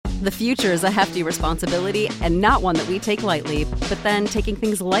The future is a hefty responsibility and not one that we take lightly, but then taking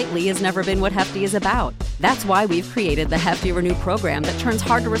things lightly has never been what Hefty is about. That's why we've created the Hefty Renew program that turns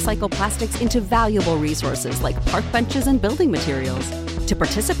hard-to-recycle plastics into valuable resources like park benches and building materials. To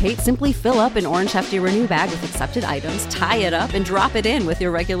participate, simply fill up an orange Hefty Renew bag with accepted items, tie it up, and drop it in with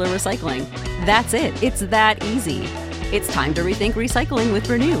your regular recycling. That's it. It's that easy. It's time to rethink recycling with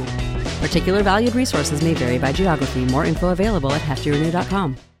Renew. Particular valued resources may vary by geography. More info available at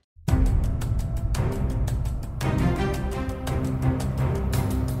heftyrenew.com.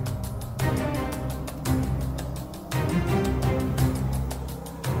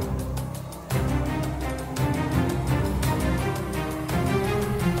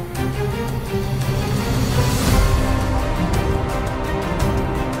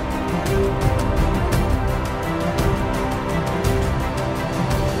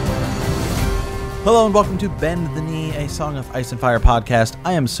 Hello and welcome to Bend the Knee, a Song of Ice and Fire podcast.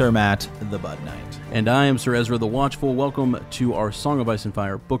 I am Sir Matt, the Bud Knight. And I am Sir Ezra, the Watchful. Welcome to our Song of Ice and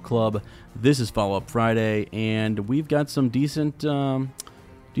Fire book club. This is Follow-Up Friday, and we've got some decent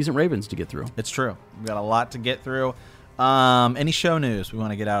Ravens to get through. It's true. We've got a lot to get through. Any show news we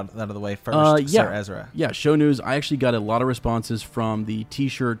want to get out of the way first, Sir Ezra? Yeah, show news. I actually got a lot of responses from the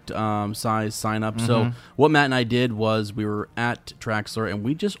T-shirt size sign-up. Mm-hmm. So what Matt and I did was we were at Traxler, and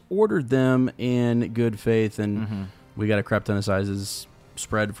we just ordered them in good faith, and we got a crap ton of sizes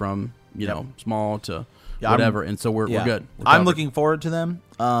spread from, you know, small to whatever, and so we're good. I'm looking forward to them.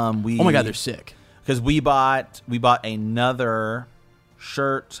 Oh my God, they're sick. Because we bought another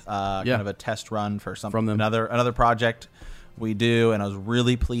shirt, kind of a test run for something from them. Another project we do, and I was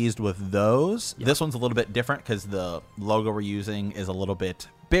really pleased with those. This one's a little bit different because the logo we're using is a little bit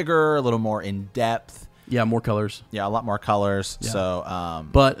bigger, a little more in depth. Yeah, more colors. Yeah, a lot more colors. Yeah. So,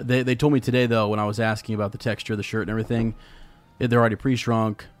 but they told me today though, when I was asking about the texture of the shirt and everything, they're already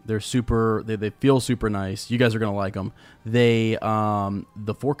pre-shrunk. They're super. They feel super nice. You guys are gonna like them. They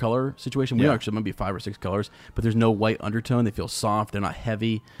the 4-color situation. We actually might be 5 or 6 colors, but there's no white undertone. They feel soft. They're not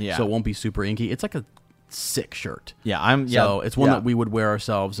heavy, so it won't be super inky. It's like a sick shirt. So it's one that we would wear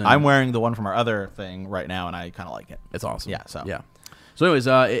ourselves. And I'm wearing the one from our other thing right now, and I kind of like it. It's awesome. Yeah. So anyways,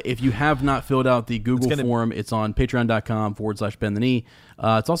 if you have not filled out the Google form, it's on patreon.com/bend the knee.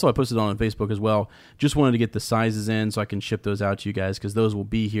 It's also, I posted on Facebook as well. Just wanted to get the sizes in so I can ship those out to you guys because those will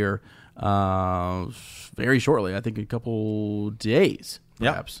be here very shortly. I think a couple days,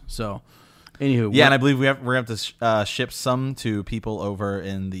 perhaps. So anywho. Yeah, and I believe we're going to have to ship some to people over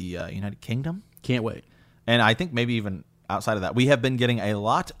in the United Kingdom. Can't wait. And I think maybe even outside of that. We have been getting a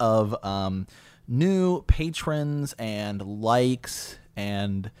lot of new patrons and likes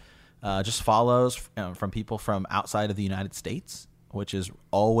and just follows from people from outside of the United States, which is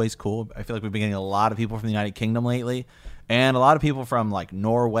always cool. I feel like we've been getting a lot of people from the United Kingdom lately, and a lot of people from like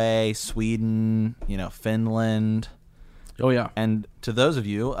Norway, Sweden, Finland. Oh yeah. And to those of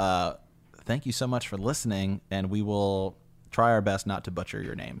you, thank you so much for listening, and we will try our best not to butcher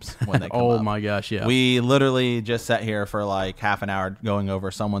your names when they come up. My gosh, yeah. We literally just sat here for like half an hour going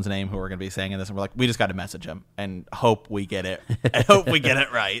over someone's name who we're going to be saying in this, and we're like, we just got to message him and hope we get it. I hope we get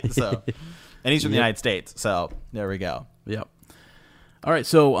it right. So, and he's from the United States, so there we go. Yep. All right,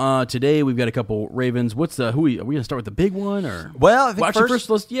 so today we've got a couple Ravens. Are we going to start with the big one or? Well, I think first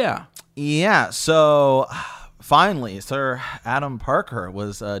let's Yeah. So finally, Sir Adam Parker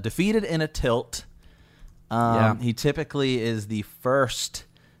was defeated in a tilt. He typically is the first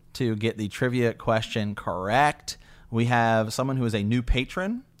to get the trivia question correct. We have someone who is a new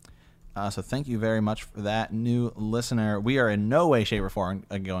patron, so thank you very much for that, new listener. We are in no way, shape, or form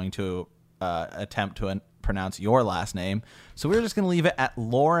going to attempt to pronounce your last name, so we're just going to leave it at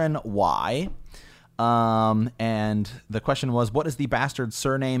Lauren Y. And the question was, what is the bastard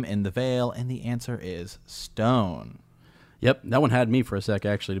surname in the Vale? And the answer is Stone. Yep, that one had me for a sec,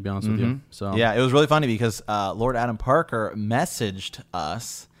 actually, to be honest with you. So yeah, it was really funny because Lord Adam Parker messaged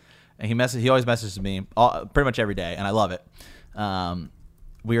us, and he always messages me pretty much every day, and I love it.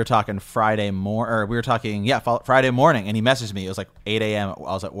 We were talking Friday morning, and he messaged me. It was like 8 a.m. I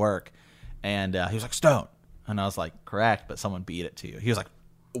was at work, and he was like, Stone. And I was like, correct, but someone beat it to you. He was like,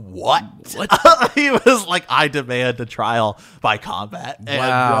 what? He was like, I demand a trial by combat.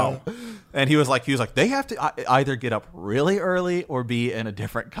 Wow. And he was like, they have to either get up really early or be in a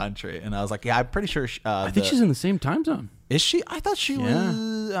different country. And I was like, yeah, I'm pretty sure. I think she's in the same time zone. Is she? I thought she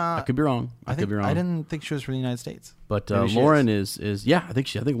was. I could be wrong. I could be wrong. I didn't think she was from the United States. But Lauren is. Yeah, I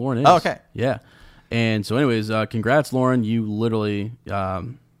think Lauren is. Oh, okay. Yeah. And so, anyways, congrats, Lauren. You literally,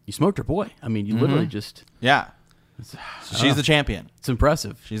 you smoked her boy. I mean, you literally just. Yeah. She's the champion. It's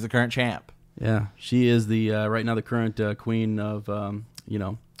impressive. She's the current champ. Yeah, she is the right now the current queen of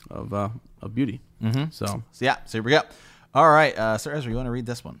beauty. Mm-hmm. So yeah, so here we go. All right, Sir Ezra, you want to read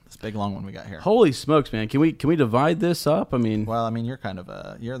this one? This big long one we got here. Holy smokes, man! Can we divide this up? I mean, you're kind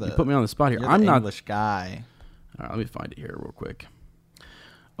of you put me on the spot here. I'm not English guy. All right, let me find it here real quick.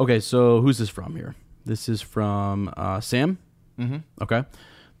 Okay, so who's this from here? This is from Sam. Mm-hmm. Okay,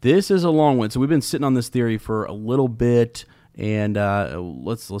 this is a long one. So we've been sitting on this theory for a little bit, and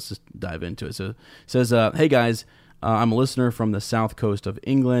let's just dive into it. So it says, "Hey guys." I'm a listener from the south coast of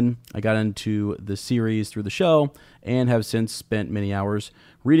England. I got into the series through the show and have since spent many hours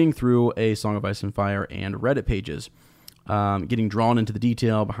reading through A Song of Ice and Fire and Reddit pages, getting drawn into the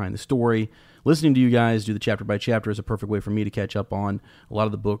detail behind the story. Listening to you guys do the chapter by chapter is a perfect way for me to catch up on a lot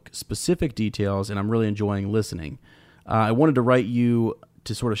of the book specific details, and I'm really enjoying listening. I wanted to write you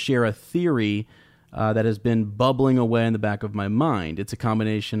to sort of share a theory that has been bubbling away in the back of my mind. It's a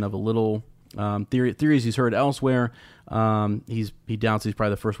combination of a little... theories he's heard elsewhere. He doubts he's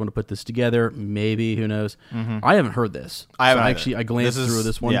probably the first one to put this together. Maybe, who knows? Mm-hmm. I haven't heard this. I glanced through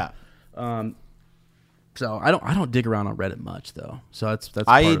this one. Yeah. So I don't dig around on Reddit much though. So that's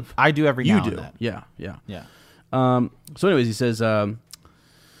part of, I do every now and then. You do. Yeah. So anyways, he says,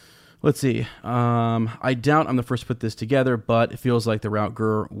 let's see. I doubt I'm the first to put this together, but it feels like the route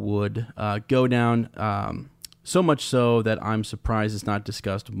Gur would go down. So much so that I'm surprised it's not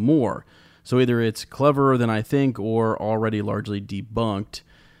discussed more. So either it's cleverer than I think or already largely debunked.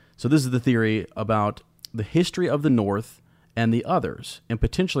 So this is the theory about the history of the North and the others, and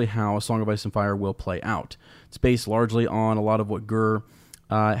potentially how A Song of Ice and Fire will play out. It's based largely on a lot of what Gur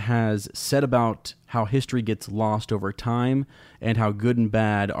has said about how history gets lost over time and how good and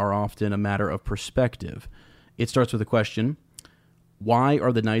bad are often a matter of perspective. It starts with a question: why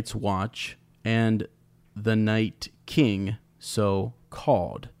are the Night's Watch and the Night King so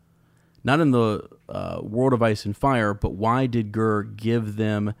called? Not in the World of Ice and Fire, but why did Gur give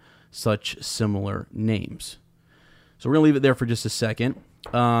them such similar names? So we're going to leave it there for just a second.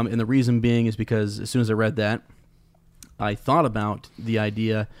 And the reason being is because as soon as I read that, I thought about the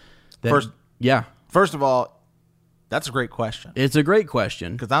idea that... First of all, that's a great question. It's a great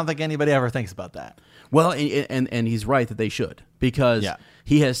question. Because I don't think anybody ever thinks about that. Well, and he's right that they should. Because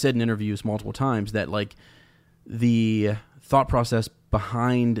he has said in interviews multiple times that like the thought process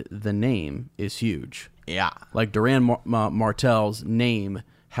behind the name is huge. Yeah. Like Duran Martell's name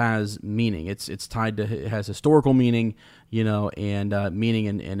has meaning. It's tied to, it has historical meaning, and meaning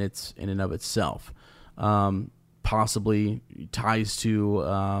in and of itself. Possibly ties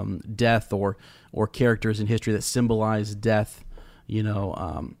to death or characters in history that symbolize death,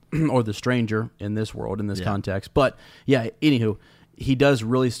 or the stranger in this world, in this context. But yeah, anywho, he does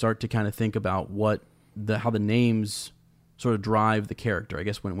really start to kind of think about how the names sort of drive the character. I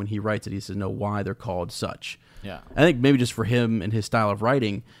guess when he writes it, he says, why they're called such. Yeah. I think maybe just for him and his style of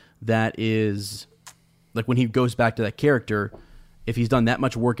writing, that is, like when he goes back to that character, if he's done that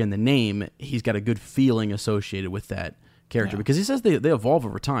much work in the name, he's got a good feeling associated with that character. Because he says they evolve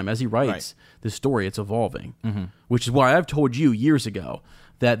over time. As he writes this story, it's evolving. Mm-hmm. Which is why I've told you years ago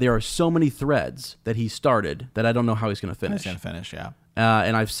that there are so many threads that he started that I don't know how he's going to finish.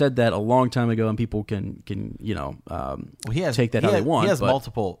 And I've said that a long time ago, and people can take that how they want. He has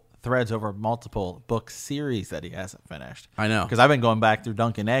multiple threads over multiple book series that he hasn't finished. I know. Because I've been going back through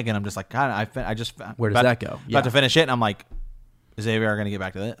Dunk and Egg, and I'm just like, God, I just... Where does that go? About to finish it, and I'm like, is AVR going to get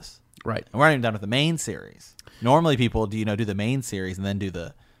back to this? Right. And we're not even done with the main series. Normally people do the main series and then do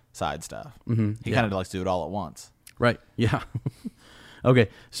the side stuff. Mm-hmm. He kind of likes to do it all at once. Right. Yeah. Okay,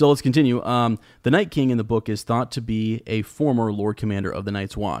 so let's continue. The Night King in the book is thought to be a former Lord Commander of the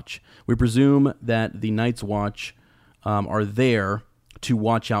Night's Watch. We presume that the Night's Watch are there to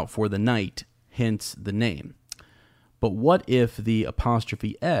watch out for the night, hence the name. But what if the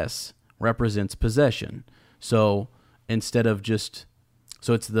apostrophe S represents possession? So instead of just...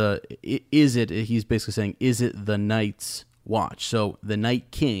 So it's he's basically saying, is it the Night's Watch? So the Night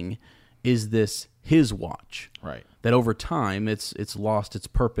King, is this his watch? Right. That over time it's lost its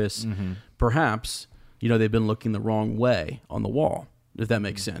purpose. Mm-hmm. Perhaps, they've been looking the wrong way on the wall, if that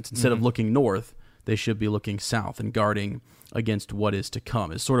makes sense. Instead of looking north, they should be looking south and guarding against what is to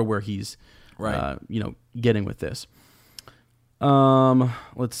come. Is sort of where he's getting with this.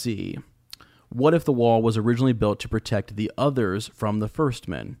 Let's see. What if the wall was originally built to protect the others from the first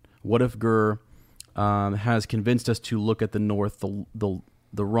men? What if Gur has convinced us to look at the north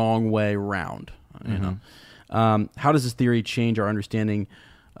the wrong way round? How does this theory change our understanding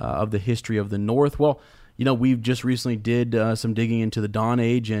of the history of the North? Well, we've just recently did some digging into the Dawn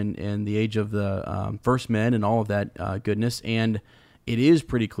Age and the age of the First Men and all of that goodness, and it is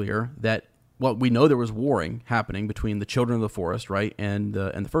pretty clear that well, we know there was warring happening between the Children of the Forest, right, and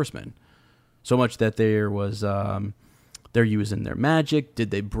the First Men. So much that there was they're using their magic.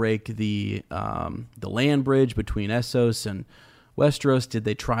 Did they break the land bridge between Essos and Westeros? Did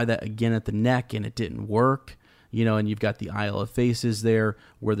they try that again at the Neck and it didn't work? And you've got the Isle of Faces there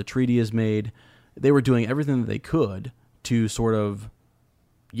where the treaty is made. They were doing everything that they could to sort of,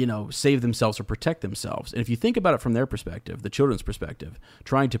 save themselves or protect themselves. And if you think about it from their perspective, the children's perspective,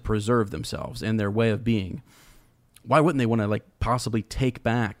 trying to preserve themselves and their way of being, why wouldn't they want to possibly take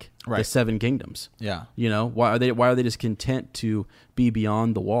back the Seven Kingdoms? Yeah. Why are they just content to be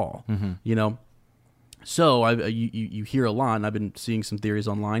beyond the wall? Mm-hmm. So you hear a lot, and I've been seeing some theories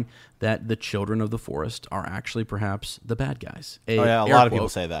online that the Children of the Forest are actually perhaps the bad guys. A lot of people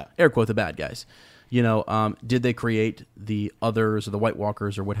say that. Air quote, the bad guys. Did they create the others or the White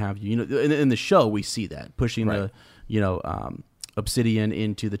Walkers or what have you? In the show we see that pushing the obsidian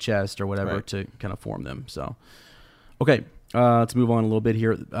into the chest or whatever to kind of form them. So, okay, let's move on a little bit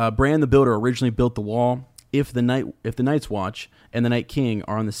here. Bran the Builder originally built the wall. If the Night's Watch and the Night King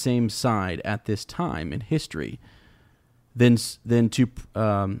are on the same side at this time in history, then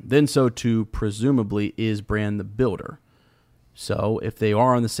so too presumably is Bran the Builder. So if they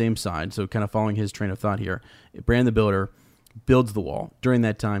are on the same side, so kind of following his train of thought here, Bran the Builder builds the wall. During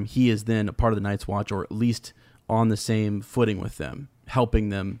that time, he is then a part of the Night's Watch, or at least on the same footing with them, helping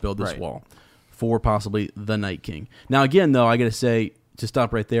them build this wall for possibly the Night King. Now, again, though, I got to say, to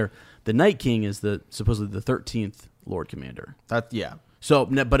stop right there, the Night King is supposedly the 13th Lord Commander. So,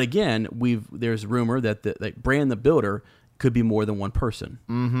 but again, there's rumor that Bran the Builder could be more than one person.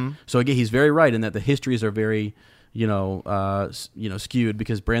 Mm-hmm. So again, he's very right in that the histories are very skewed,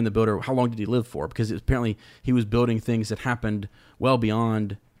 because Bran the Builder, how long did he live for? Because apparently he was building things that happened well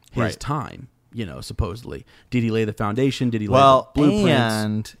beyond his time, supposedly. Did he lay the foundation? Did he lay the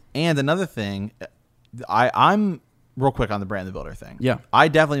blueprints? And another thing, I'm real quick on the Bran the Builder thing. Yeah. I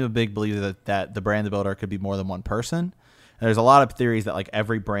definitely am a big believer that the Bran the Builder could be more than one person. And there's a lot of theories that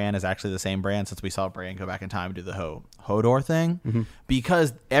every Bran is actually the same Bran, since we saw Bran go back in time and do the Hodor thing. Mm-hmm.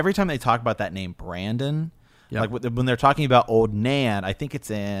 Because every time they talk about that name Brandon, when they're talking about Old Nan, I think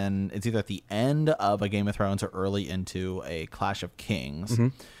it's either at the end of a Game of Thrones or early into a Clash of Kings.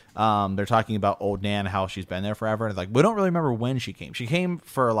 Mm-hmm. They're talking about Old Nan, how she's been there forever. And we don't really remember when she came. She came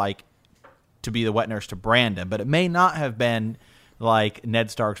for to be the wet nurse to Brandon, but it may not have been Ned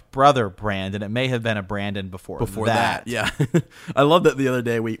Stark's brother Brandon. It may have been a Brandon before that. Yeah. I love that the other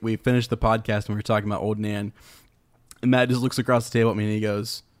day we finished the podcast and we were talking about Old Nan, and Matt just looks across the table at me and he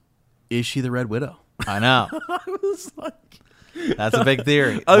goes, "Is she the Red Widow?" I know. I was that's a big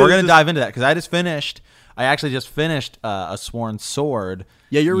theory. We're going to dive into that, because I actually just finished A Sworn Sword.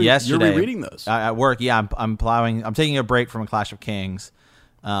 Yeah, you're yesterday. You're rereading those at work. Yeah, I'm plowing. I'm taking a break from a Clash of Kings,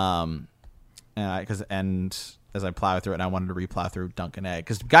 and as I plow through it, and I wanted to replow through Dunk and Egg,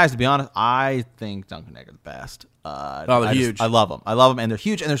 because guys, to be honest, I think Dunk and Egg are the best. They're huge. I love them, and they're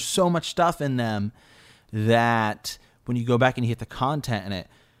huge, and there's so much stuff in them that when you go back and you hit the content in it.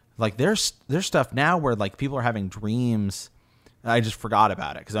 There's stuff now where people are having dreams. I just forgot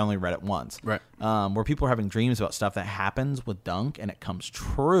about it because I only read it once. Right. Where people are having dreams about stuff that happens with Dunk and it comes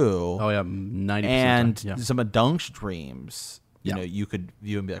true. Oh yeah, 90%. And some of Dunk's dreams, you could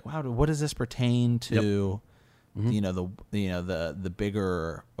view and be like, wow, what does this pertain to? Yep. Mm-hmm. The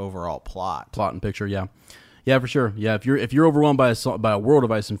bigger overall plot and picture. Yeah, for sure. Yeah, if you're overwhelmed by a world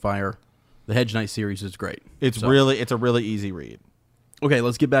of Ice and Fire, the Hedge Knight series is great. It's a really easy read. Okay,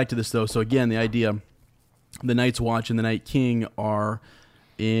 let's get back to this, though. So, again, the idea, the Night's Watch and the Night King are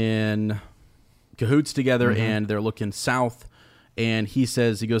in cahoots together, mm-hmm. and they're looking south. And he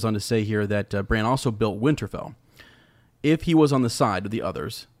goes on to say here that Bran also built Winterfell. If he was on the side of the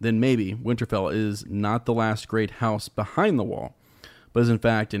others, then maybe Winterfell is not the last great house behind the wall, but is in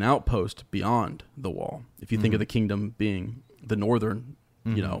fact an outpost beyond the wall. If you think of the kingdom being the northern,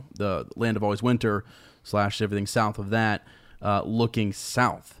 the land of always winter / everything south of that, looking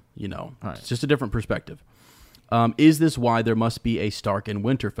south, Right. It's just a different perspective. Is this why there must be a Stark in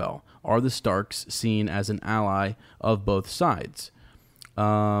Winterfell? Are the Starks seen as an ally of both sides?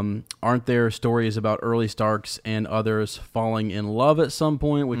 Aren't there stories about early Starks and others falling in love at some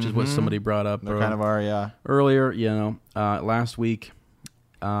point, which is what somebody brought up kind of are, yeah. earlier, last week.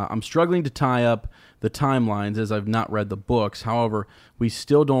 I'm struggling to tie up the timelines as I've not read the books. However, we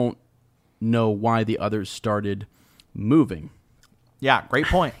still don't know why the others started moving. Yeah, great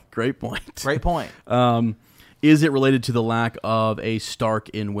point. Great point. Is it related to the lack of a Stark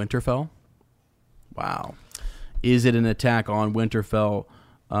in Winterfell? Wow. Is it an attack on Winterfell?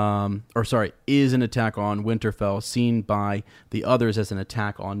 Is an attack on Winterfell seen by the others as an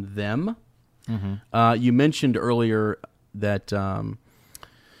attack on them? You mentioned earlier that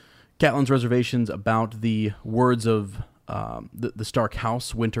Catelyn's reservations about the words of the Stark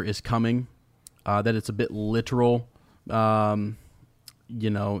house, winter is coming, that it's a bit literal,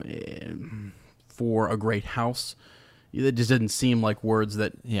 for a great house. It just didn't seem like words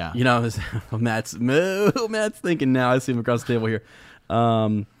that, Matt's thinking now. I see him across the table here.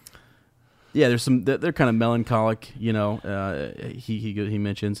 There's some, they're kind of melancholic, he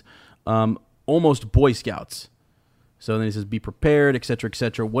mentions, almost Boy Scouts. So then he says, be prepared, etc.,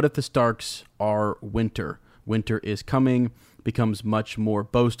 etc. What if the Starks are winter? Winter is coming, becomes much more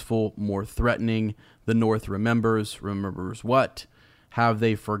boastful, more threatening. The North remembers what? Have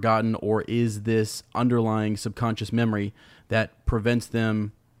they forgotten, or is this underlying subconscious memory that prevents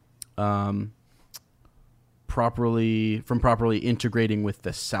them properly integrating with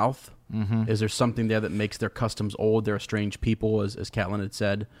the South? Is there something there that makes their customs old? They're a strange people, as Catelyn had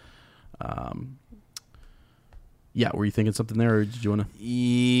said. Were you thinking something there, or did you want to?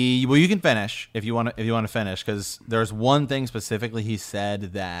 Well, you can finish if you want to finish, because there's one thing specifically he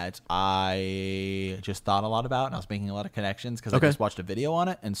said that I just thought a lot about, and I was making a lot of connections because I just watched a video on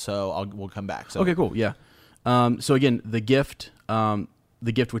it, and so we'll come back. So okay, cool, yeah. So again, the gift,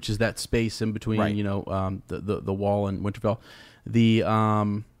 which is that space in between, right. The wall and Winterfell, the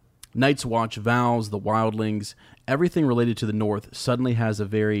Night's Watch vows, the wildlings, everything related to the North suddenly has a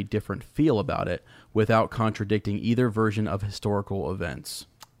very different feel about it without contradicting either version of historical events.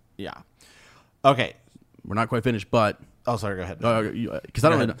 Yeah. Okay. We're not quite finished, but... Oh, sorry, go ahead. Because I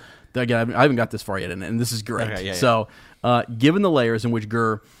don't know. Again, I haven't got this far yet, and this is great. Okay, so, given the layers in which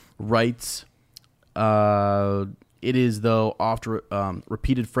Gur writes, it is, though, oft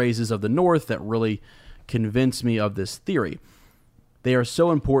repeated phrases of the North that really convince me of this theory. They are so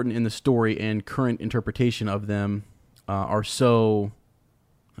important in the story, and current interpretation of them are so,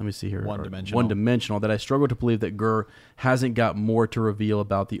 let me see here, one-dimensional that I struggle to believe that Gur hasn't got more to reveal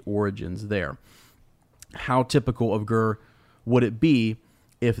about the origins there. How typical of Gur would it be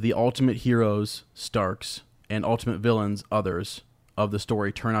if the ultimate heroes, Starks, and ultimate villains, others, of the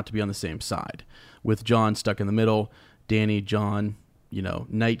story turn out to be on the same side, with Jon stuck in the middle, Dany, Jon,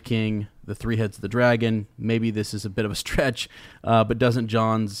 Night King, the three heads of the dragon. Maybe this is a bit of a stretch, but doesn't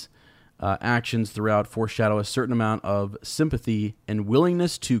Jon's actions throughout foreshadow a certain amount of sympathy and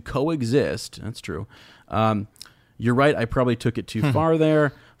willingness to coexist? That's true. You're right, I probably took it too far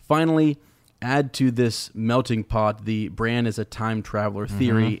there. Finally, add to this melting pot the Bran is a time traveler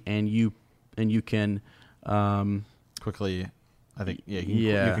theory, and you can quickly, I think, you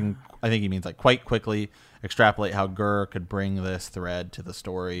can. I think he means like quite quickly extrapolate how Gur could bring this thread to the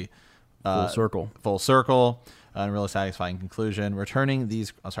story full circle, and a really satisfying conclusion. Returning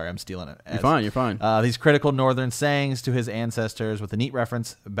these, I'm stealing it. You're fine. These critical northern sayings to his ancestors with a neat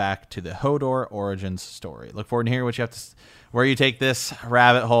reference back to the Hodor origins story. Look forward to hearing where you take this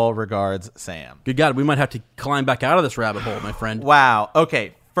rabbit hole. Regards, Sam. Good God, we might have to climb back out of this rabbit hole, my friend. Wow.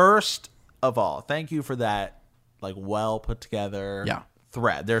 Okay. First of all, thank you for that, well put together.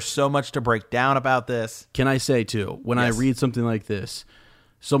 Thread. There's so much to break down about this. Can I say too, when I read something like this,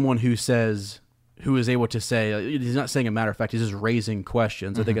 someone who is able to say, he's not saying a matter of fact, he's just raising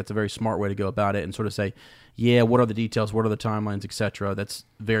questions. I think that's a very smart way to go about it, and sort of say, what are the details, what are the timelines, etc. That's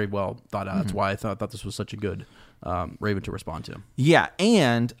very well thought out. That's why I thought this was such a good Raven to respond to. Yeah,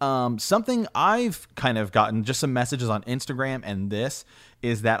 and something I've kind of gotten, just some messages on Instagram, and this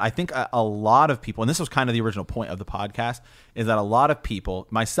is that I think a lot of people, and this was kind of the original point of the podcast, is that a lot of people,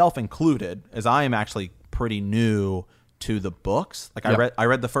 myself included, as I am actually pretty new to the books. I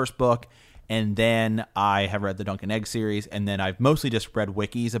read the first book, and then I have read the Dunk and Egg series, and then I've mostly just read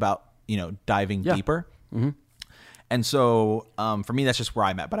wikis about diving deeper. And so for me, that's just where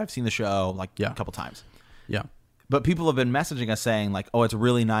I'm at. But I've seen the show a couple times. Yeah. But people have been messaging us saying it's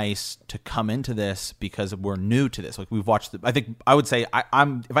really nice to come into this because we're new to this. We've watched. I would say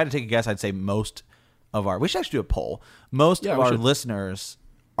I'm. If I had to take a guess, I'd say most of our. We should actually do a poll. Most of our listeners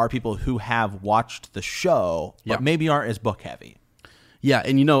are people who have watched the show, but maybe aren't as book heavy. Yeah,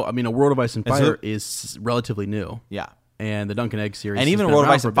 and A World of Ice and Fire is relatively new. Yeah, and the Dunk and Egg series, and even A World of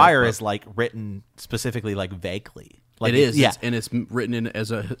Ice and Fire is written specifically vaguely. It is, and it's written in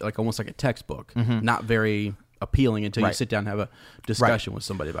as almost like a textbook, not very appealing until you sit down and have a discussion with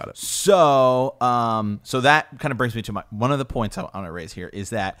somebody about it. So, so that kind of brings me to one of the points I want to raise here is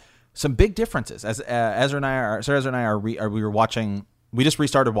that some big differences. As Ezra and I we were watching. We just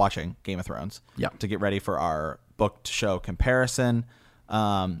restarted watching Game of Thrones. To get ready for our book to show comparison.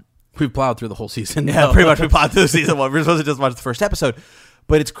 We've plowed through the whole season. Yeah, pretty much we plowed through the season. Well, we're supposed to just watch the first episode,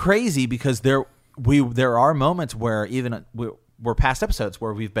 but it's crazy because there are moments where even were past episodes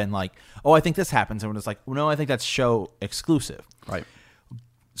where we've been like, oh, I think this happens, and it's like, no, I think that's show exclusive. Right.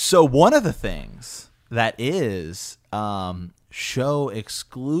 So one of the things that is show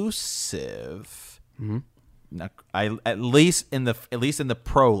exclusive, at least in the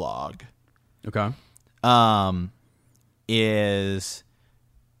prologue, Okay. is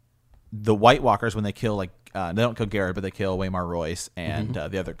the White Walkers when they kill they don't kill Garrett, but they kill Waymar Royce and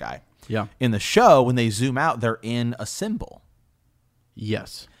the other guy. Yeah. In the show, when they zoom out, they're in a symbol.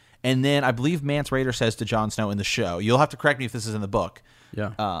 Yes. And then I believe Mance Rayder says to Jon Snow in the show, you'll have to correct me if this is in the book.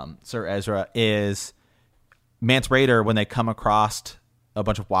 Yeah. Sir Ezra, is Mance Rayder when they come across a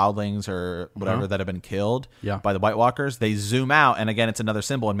bunch of wildlings or whatever that have been killed by the White Walkers, they zoom out, and again, it's another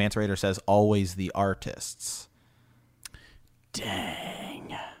symbol, and Mance Rayder says, always the artists.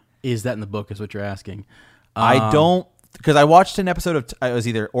 Dang. Is that in the book is what you're asking? I don't, because I watched an episode of, it was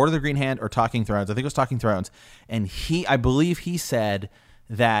either Order of the Green Hand or Talking Thrones. I think it was Talking Thrones. And I believe he said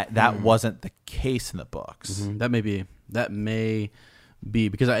that wasn't the case in the books. Mm-hmm. That may be,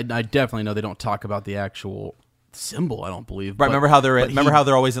 because I definitely know they don't talk about the actual symbol, I don't believe. Right, remember how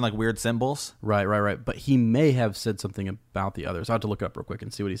they're always in like weird symbols? Right. But he may have said something about the others. I'll have to look it up real quick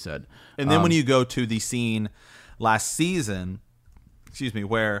and see what he said. And then when you go to the scene last season,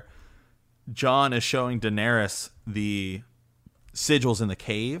 where Jon is showing Daenerys the sigils in the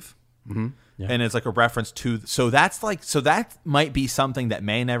cave, and it's like a reference to. So that might be something that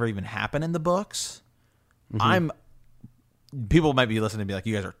may never even happen in the books. People might be listening and be like,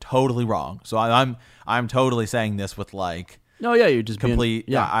 "You guys are totally wrong." So I'm totally saying this with like, no, yeah, you're just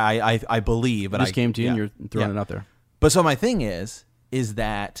complete. I believe, but I just came to you and you're throwing it out there. But so my thing is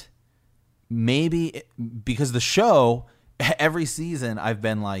that maybe because the show. Every season, I've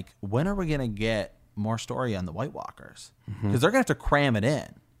been like, when are we going to get more story on the White Walkers? Because they're going to have to cram it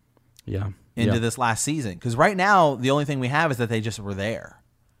into this last season. Because right now, the only thing we have is that they just were there.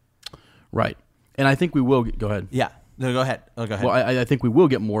 Right. And I think we will go ahead. Yeah. No, go ahead. Go ahead. Well, I think we will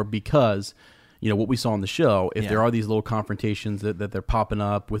get more because, what we saw on the show, if there are these little confrontations that they're popping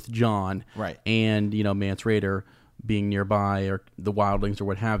up with Jon and, Mance Rayder being nearby or the wildlings or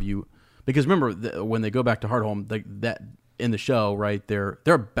what have you. Because remember, when they go back to Hardhome, that in the show, right? They're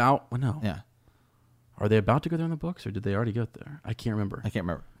about. Well, no. Yeah. Are they about to go there in the books, or did they already go there? I can't remember.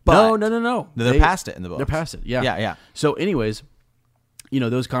 But no. They're past it in the books. They're past it. Yeah. Yeah. So, anyways,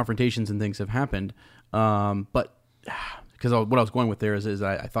 those confrontations and things have happened. But because what I was going with there is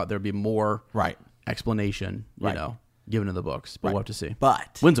I thought there'd be more explanation, given in the books. But we'll have to see.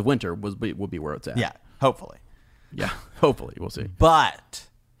 But Winds of Winter will be where it's at. Yeah. Hopefully. Yeah. Hopefully, we'll see. But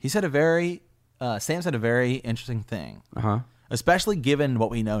he said Sam said a very interesting thing, especially given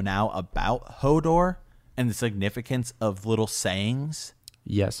what we know now about Hodor and the significance of little sayings.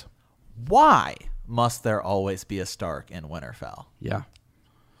 Yes. Why must there always be a Stark in Winterfell? Yeah.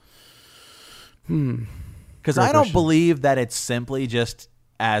 Because I don't believe that it's simply just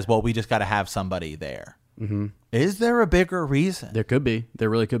as, well, we just got to have somebody there. Mm-hmm. Is there a bigger reason? There could be.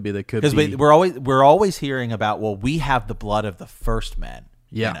 There really could be. There could be. Because we're always hearing about, well, we have the blood of the first men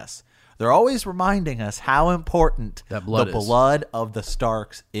in us. They're always reminding us how important the blood of the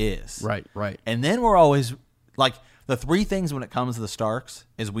Starks is. Right. And then we're always, like, the three things when it comes to the Starks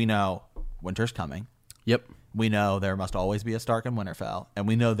is we know winter's coming. Yep. We know there must always be a Stark in Winterfell. And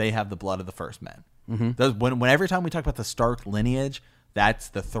we know they have the blood of the first men. Mm-hmm. Every time we talk about the Stark lineage, that's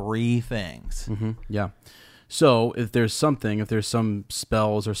the three things. Mm-hmm. Yeah. So if there's some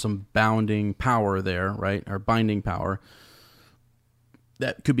spells or some bounding power there, right, or binding power,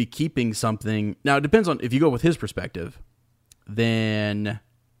 that could be keeping something. Now, it depends on, if you go with his perspective, then,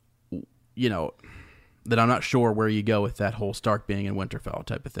 that I'm not sure where you go with that whole Stark being in Winterfell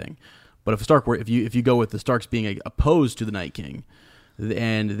type of thing. But if you go with the Starks being opposed to the Night King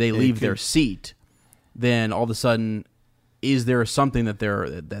and they leave their seat, then all of a sudden, is there something that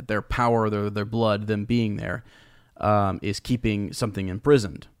their power, their blood, them being there, is keeping something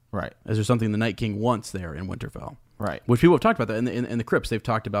imprisoned? Right. Is there something the Night King wants there in Winterfell? Right. Which people have talked about that in the crypts. They've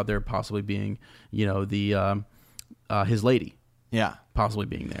talked about there possibly being, the his lady. Yeah. Possibly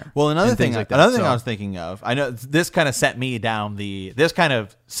being there. Well, another thing I was thinking of, I know this kind of set me down this kind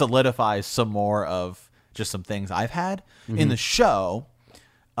of solidifies some more of just some things I've had in the show.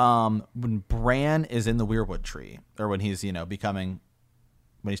 When Bran is in the Weirwood tree, or when he's, when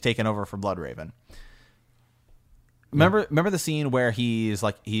he's taken over from Bloodraven. Remember the scene where he's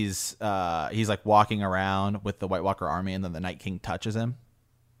walking around with the White Walker army, and then the Night King touches him?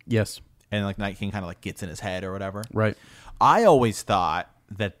 Yes. And the Night King kind of gets in his head or whatever. Right. I always thought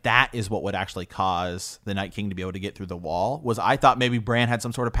that is what would actually cause the Night King to be able to get through the wall. I thought maybe Bran had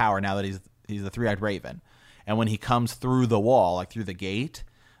some sort of power now that he's the three-eyed raven. and when he comes through the wall, like through the gate,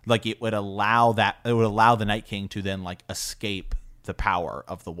 like it would allow the Night King to then like escape the power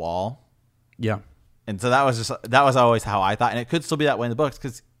of the wall. Yeah. And so that was always how I thought, and it could still be that way in the books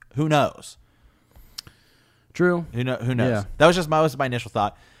because who knows? True. Who knows? Yeah. That was just my initial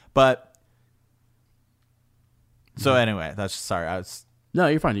thought. But so anyway, No,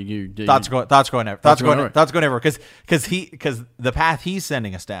 you're fine. Thoughts going over because the path he's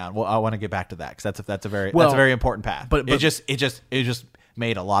sending us down. Well, I want to get back to that because that's a very important path. But it just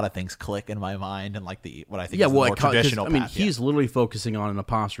made a lot of things click in my mind and like what I think is the more traditional path. I mean, he's literally focusing on an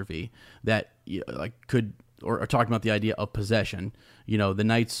apostrophe that or talking about the idea of possession. You know, the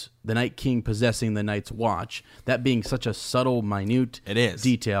Night King possessing the Night's Watch. That being such a subtle, minute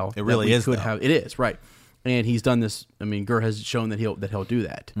detail. It really is. It is right. And he's done this. I mean, Gur has shown that he'll do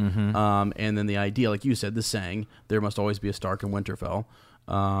that. Mm-hmm. And then the idea, like you said, the saying, "There must always be a Stark in Winterfell."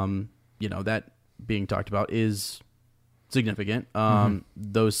 That being talked about is significant.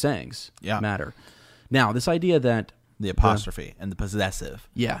 Those sayings matter. Now, this idea that the apostrophe and the possessive.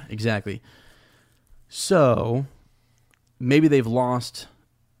 Yeah, exactly. So maybe they've lost.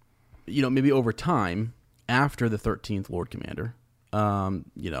 Maybe over time after the 13th Lord Commander, the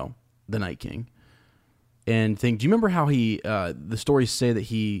Night King. And do you remember how the stories say that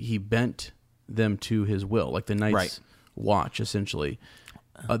he bent them to his will, like the Night's Watch, essentially.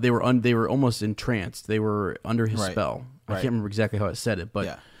 They were almost entranced. They were under his spell. I can't remember exactly how it said it,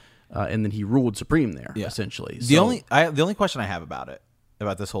 but and then he ruled supreme there, essentially. The only question I have about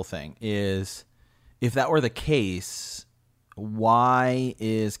this whole thing is, if that were the case, why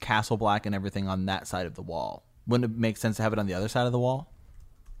is Castle Black and everything on that side of the wall? Wouldn't it make sense to have it on the other side of the wall?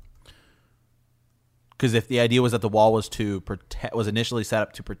 Because if the idea was that the wall was was initially set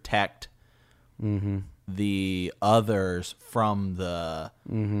up to protect the others from the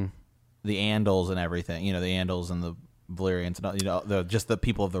Andals and everything, the Andals and the Valyrians and just the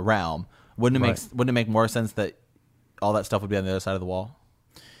people of the realm, wouldn't it make more sense that all that stuff would be on the other side of the wall?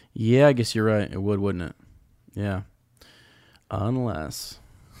 Yeah, I guess you're right. It would, wouldn't it? Yeah, unless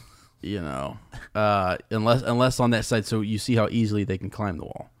unless on that side, so you see how easily they can climb the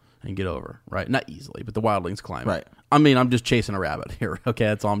wall and get over, right? Not easily, but the wildlings climb. Right. I mean, I'm just chasing a rabbit here. Okay,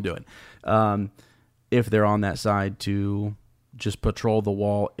 that's all I'm doing. If they're on that side to just patrol the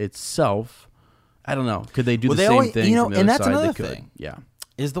wall itself, I don't know. Could they do the same thing from the and other that's side? another They could. thing. Yeah.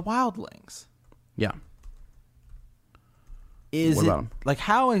 Is the wildlings? Yeah. What about them? Like,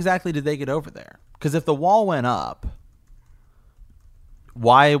 how exactly did they get over there? Because if the wall went up,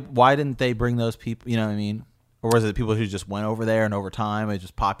 why didn't they bring those people? You know what I mean? Or was it people who just went over there and over time it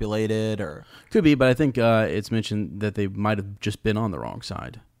just populated? Or could be, but I think it's mentioned that they might have just been on the wrong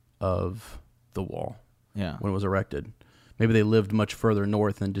side of the wall. Yeah. When it was erected, maybe they lived much further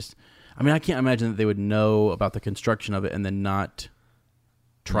north and just. I mean, I can't imagine that they would know about the construction of it and then not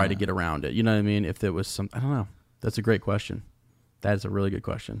try to get around it. You know what I mean? If there was some, I don't know. That's a great question. That is a really good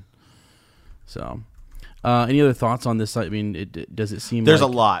question. So. Any other thoughts on this? I mean, does it seem there's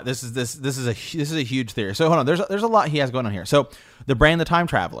like... a lot. This is a huge theory. So hold on. There's a lot he has going on here. So the Bran the Time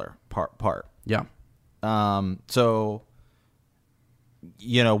Traveler part. Yeah. So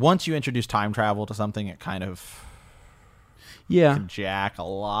once you introduce time travel to something, it kind of can jack a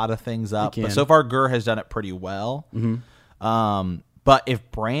lot of things up. But so far, Gur has done it pretty well. Mm-hmm. But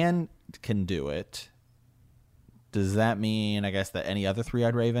if Bran can do it, does that mean, I guess, that any other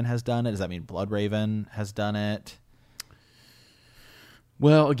Three-Eyed Raven has done it? Does that mean Bloodraven has done it?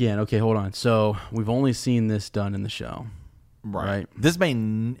 Well, again, okay, hold on. So we've only seen this done in the show. Right? This may...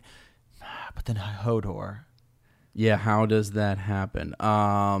 But then Hodor... Yeah, how does that happen?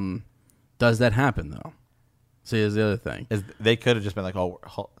 Does that happen, though? See, here's the other thing. They could have just been like,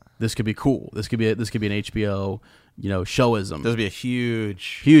 this could be cool. This could be an HBO... showism. There'd be a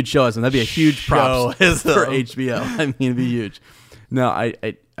huge showism. That'd be a huge props for HBO. I mean, it'd be huge. No,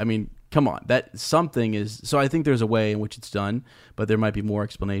 I mean, come on. That something is. So I think there's a way in which it's done, but there might be more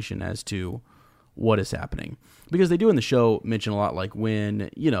explanation as to what is happening, because they do in the show mention a lot, like when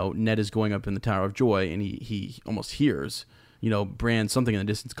Ned is going up in the Tower of Joy and he almost hears Bran, something in the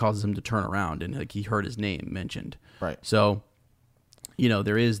distance causes him to turn around and like he heard his name mentioned. Right. So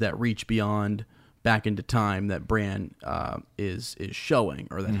there is that reach beyond back into time that Bran is showing,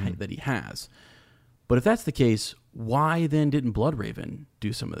 or that that he has. But if that's the case, why then didn't Bloodraven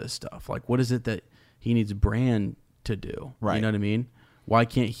do some of this stuff? Like, what is it that he needs Bran to do? Right. You know what I mean? Why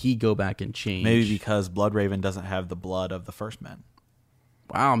can't he go back and change? Maybe because Bloodraven doesn't have the blood of the first men.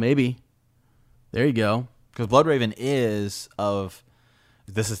 Wow, maybe. There you go. Because Bloodraven is of...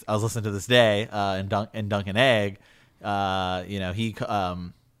 I was listening to this day in Dunk and Egg.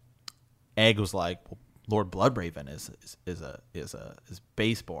 Egg was like, well, Lord Bloodraven is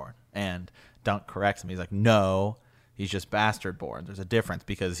baseborn, and Dunk corrects him. He's like, no, he's just bastard-born. There's a difference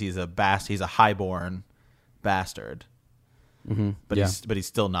because he's a highborn bastard. Mm-hmm. But he's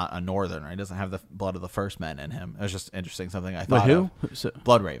still not a Northerner. He doesn't have the blood of the first men in him. It was just interesting. Something I thought. Who?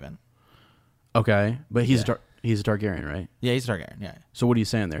 Bloodraven. Okay, but he's a Targaryen, right? Yeah, he's a Targaryen. Yeah. So what are you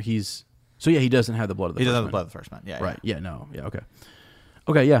saying there? He doesn't have the blood of the. He first doesn't have men. the blood of the first man. Yeah. Right. Yeah. No. Yeah. Okay.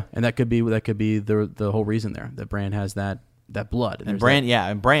 Okay. Yeah, and that could be the whole reason there that Bran has that blood. And Bran,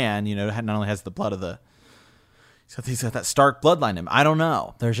 not only has the blood of the. He's got that Stark bloodline in him. I don't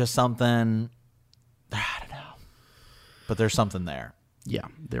know. There's just something. I don't know. But there's something there. Yeah,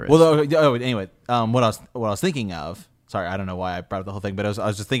 there is. Well, anyway, what I was thinking of. Sorry, I don't know why I brought up the whole thing, but I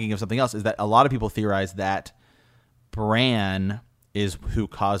was just thinking of something else. Is that a lot of people theorize that Bran is who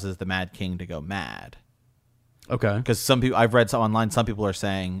causes the Mad King to go mad. Okay. Because some people I've read online, some people are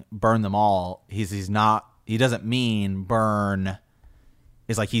saying burn them all. He's not. He doesn't mean burn.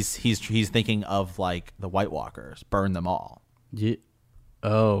 It's like he's thinking of like the White Walkers. Burn them all. Yeah.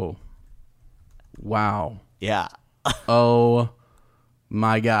 Oh. Wow. Yeah. Oh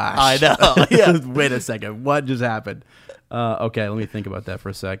my gosh. I know. Yeah. Wait a second. What just happened? Okay, let me think about that for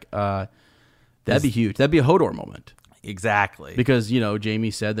a sec. That'd be huge. That'd be a Hodor moment. Exactly. Because,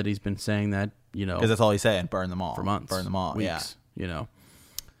 Jaime said that he's been saying that, because that's all he's saying. Burn them all. For months. Burn them all. Weeks,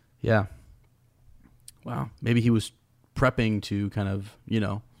 Yeah. Wow. Maybe he was prepping to kind of,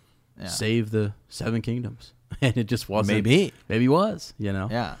 save the Seven Kingdoms. And it just wasn't. Maybe he was,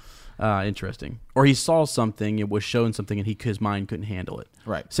 Yeah. Interesting. Or he saw something, it was shown something, and his mind couldn't handle it.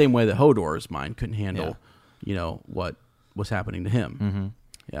 Right. Same way that Hodor's mind couldn't handle, what was happening to him. Mm-hmm.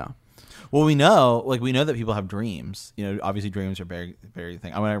 Yeah. Well, we know that people have dreams. Obviously dreams are very, very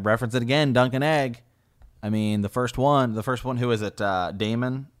thing. I'm going to reference it again. Dunk and Egg. I mean, the first one, who is it?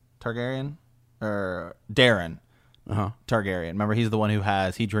 Daemon Targaryen or Darren Targaryen. Remember, he's the one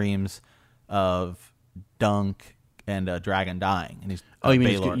he dreams of Dunk and a dragon dying, and he's you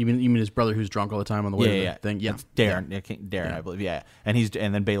mean his brother who's drunk all the time on the way to the thing? Yeah, it's Darren. Yeah. Darren, I believe. Yeah, and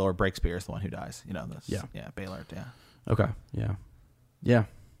then Baelor Breakspear is the one who dies. Baelor. Yeah. Okay. Yeah.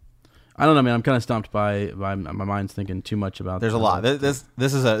 I don't know, man. I'm kind of stumped by my mind's thinking too much about. There's a lot. This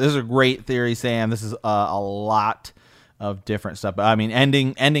is a great theory, Sam. This is a lot of different stuff. But I mean,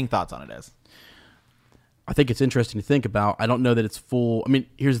 ending thoughts on it is. I think it's interesting to think about. I don't know that it's full. I mean,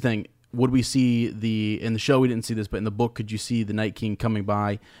 here's the thing. Would we see in the show, we didn't see this, but in the book, could you see the Night King coming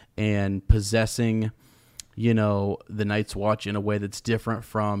by and possessing, the Night's Watch in a way that's different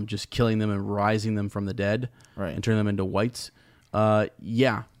from just killing them and rising them from the dead, right, and turning them into whites?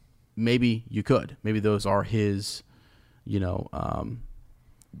 Yeah, maybe you could. Maybe those are his, he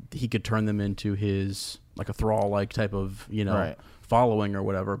could turn them into his, like a thrall-like type of, right, following or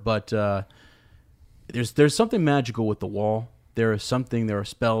whatever. But there's something magical with the wall. There are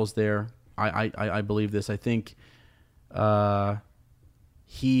spells there. I believe this. I think Mance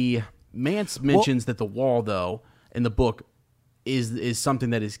mentions that the wall, though, in the book is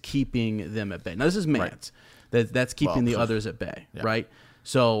something that is keeping them at bay. Now, this is Mance. Right. That's keeping the others at bay, right?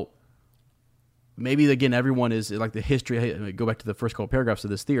 So maybe, again, everyone is like the history. Go back to the first couple paragraphs of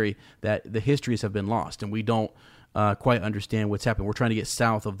this theory, that the histories have been lost, and we don't quite understand what's happened. We're trying to get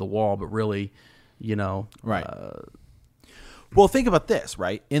south of the wall, but really, right. Well, think about this,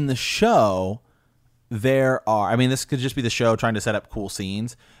 right? In the show, this could just be the show trying to set up cool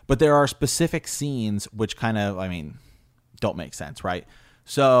scenes, but there are specific scenes which kind of, don't make sense, right?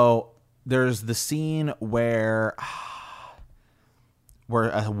 So there's the scene where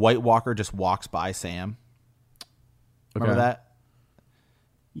a White Walker just walks by Sam. Remember that?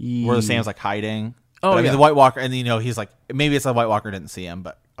 Where Sam's like hiding. Oh, the White Walker, and he's like, maybe it's the White Walker didn't see him,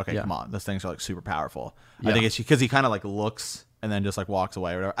 but okay, come on, those things are like super powerful. I think it's because he kind of like looks and then just like walks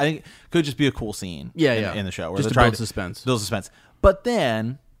away or whatever. I think it could just be a cool scene in the show where just they're to build suspense. But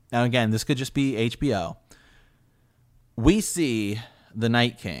then, now again, this could just be HBO. We see the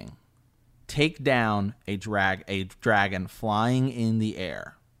Night King take down a dragon flying in the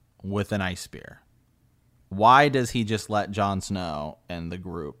air with an ice spear. Why does he just let Jon Snow and the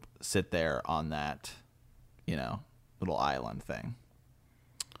group sit there on that, little island thing?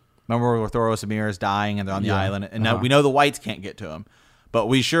 Remember where Thoros and Mira is dying and they're on the island, and now we know the whites can't get to him, but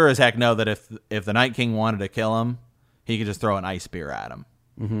we sure as heck know that if the Night King wanted to kill him, he could just throw an ice spear at him.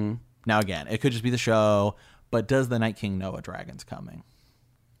 Mm-hmm. Now again, it could just be the show, but does the Night King know a dragon's coming?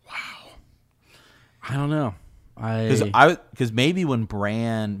 Wow, I don't know. Because maybe when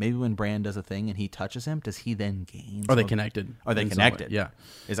Bran does a thing and he touches him, does he then gain? Are they connected? Are they connected? Yeah.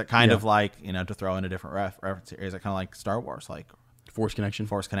 Is it kind of like, to throw in a different reference here? Is it kind of like Star Wars, like Force connection?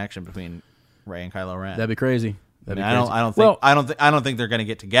 Force connection between Rey and Kylo Ren. That'd be crazy. I don't think they're going to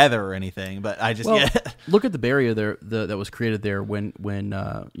get together or anything. But I just look at the barrier there that was created there when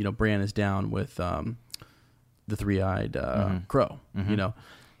Bran is down with the three-eyed crow.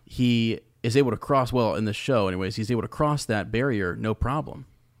 He is able to cross. Well, in the show, anyways, he's able to cross that barrier no problem,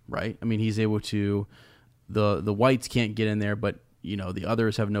 right? I mean, he's able to. The whites can't get in there, but the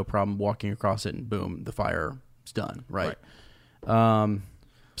others have no problem walking across it, and boom, the fire's done, right?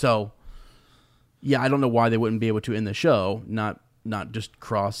 So. Yeah, I don't know why they wouldn't be able to in the show, not just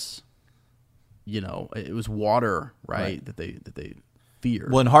cross. It was water, right? That they fear.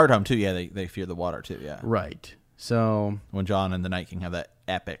 Well, in Hard Home too, yeah, they fear the water too, yeah. Right. So when Jon and the Night King have that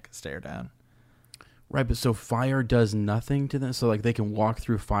epic stare down. Right, but so fire does nothing to them. So like they can walk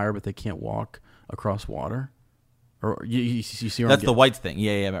through fire, but they can't walk across water. Or you see? That's the whites thing.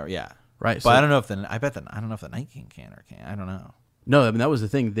 Yeah. Right. But so, I don't know if I don't know if the Night King can or can't. I don't know. No, I mean that was the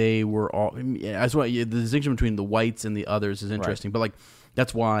thing. They were all. That's why the distinction between the whites and the others is interesting. Right. But like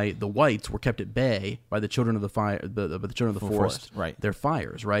that's why the whites were kept at bay by the children of the fire, the children of the forest. Right. Their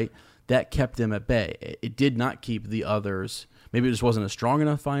fires, right? That kept them at bay. It did not keep the others. Maybe it just wasn't a strong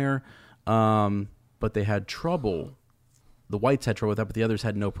enough fire, but they had trouble. The whites had trouble with that, but the others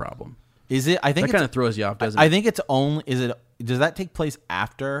had no problem. Is it? I think that kind of throws you off, doesn't it? I think it's only. Is it? Does that take place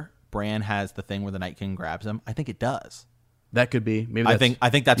after Bran has the thing where the Night King grabs him? I think it does. That could be. Maybe I think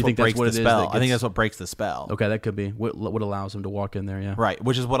that's what breaks the spell. I think that's what breaks the spell. Okay, that could be what allows him to walk in there. Yeah, right.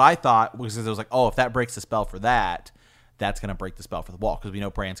 Which is what I thought, because it was like, oh, if that breaks the spell for that, that's going to break the spell for the wall, because we know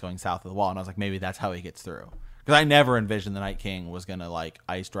Bran's going south of the wall, and I was like, maybe that's how he gets through. Because I never envisioned the Night King was going to like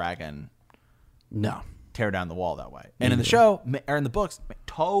ice dragon, tear down the wall that way. And in the show or in the books,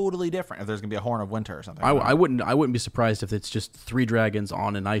 totally different. If there's going to be a Horn of Winter or something, I wouldn't be surprised if it's just 3 dragons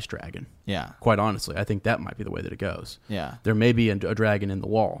on an ice dragon. Yeah, quite honestly, I think that might be the way that it goes. Yeah, there may be a dragon in the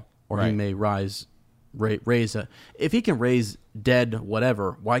wall, or he may raise a. If he can raise dead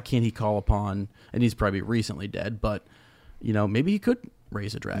whatever, why can't he call upon? And he's probably recently dead, but maybe he could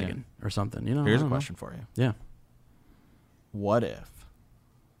raise a dragon or something. Here's a question for you. Yeah. What if?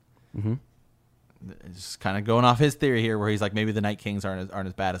 Mm-hmm. Just kind of going off his theory here, where he's like, maybe the Night Kings aren't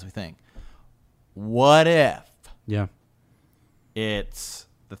as bad as we think. What if? Yeah. It's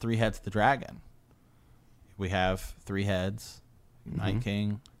the 3 heads of the dragon. We have 3 heads: Night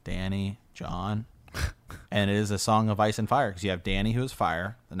King, Dany, Jon, and it is a song of ice and fire, because you have Dany, who is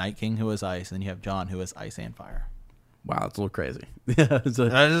fire, the Night King, who is ice, and then you have Jon, who is ice and fire. Wow, that's a little crazy. I'm just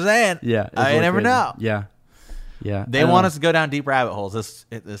saying. Yeah, I never know. Yeah. They want us to go down deep rabbit holes. This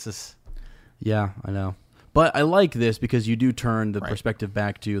is. Yeah, I know. But I like this because you do turn the perspective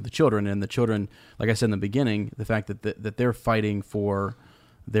back to the children, and the children, like I said in the beginning, the fact that they're fighting for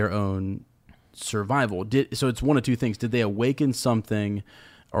their own survival. So it's one of two things. Did they awaken something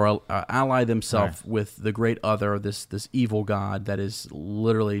or ally themselves with the great other, this evil god that is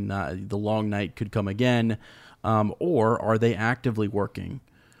literally not, the long night could come again, or are they actively working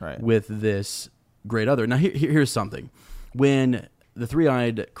with this great other? Now, here's something. When the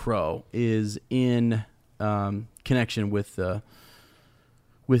 3-eyed crow is in connection with the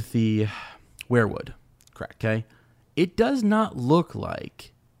werewood. Correct. Okay, it does not look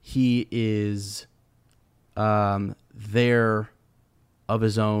like he is there of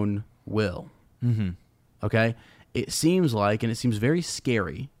his own will. Mm-hmm. Okay, it seems like, and it seems very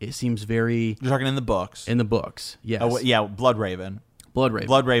scary. It seems very. You're talking in the books. In the books, yes. Oh, yeah, Bloodraven.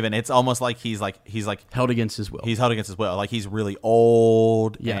 Bloodraven. It's almost like he's held against his will. He's held against his will. Like he's really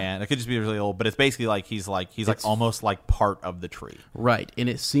old. Yeah, and it could just be really old, but it's basically like he's almost like part of the tree. Right, and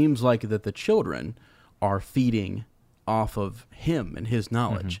it seems like that the children are feeding off of him and his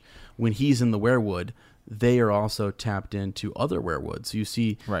knowledge. Mm-hmm. When he's in the werewood, they are also tapped into other werewoods. So you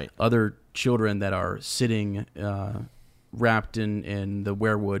see other children that are sitting wrapped in the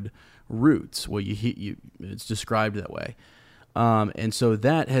werewood roots. Well, it's described that way. And so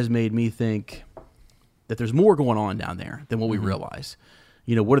that has made me think that there's more going on down there than what we realize.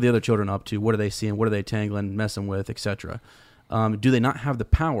 What are the other children up to? What are they seeing? What are they tangling, messing with, etc.? Do they not have the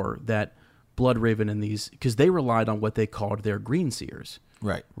power that Bloodraven and these, because they relied on what they called their green seers.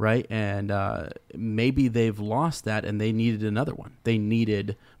 Right. And maybe they've lost that and they needed another one. They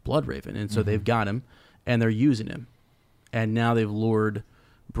needed Bloodraven. And so they've got him and they're using him. And now they've lured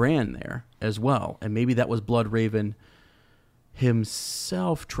Bran there as well. And maybe that was Bloodraven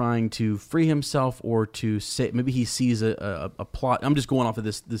himself trying to free himself, or to say, maybe he sees a plot. I'm just going off of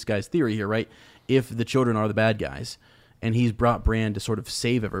this guy's theory here, right? If the children are the bad guys and he's brought Bran to sort of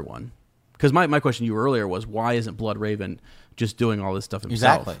save everyone. Because my question to you earlier was, why isn't Bloodraven just doing all this stuff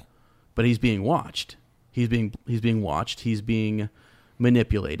himself? Exactly. But he's being watched. He's being watched. He's being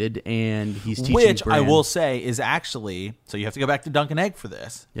manipulated, and he's teaching Which Bran. I will say is actually, so you have to go back to Dunk and Egg for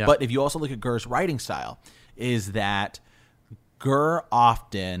this. Yeah. But if you also look at Gurr's writing style, is that Gurr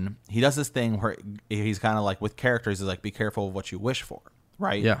often, he does this thing where he's kind of like with characters, is like, be careful of what you wish for,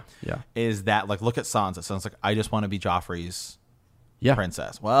 right? Yeah. Is that like, look at Sansa. Sansa's like, I just want to be Joffrey's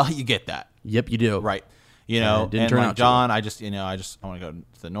princess. Well, you get that. Yep, you do. Right. You know, didn't and turn like out John, I want to go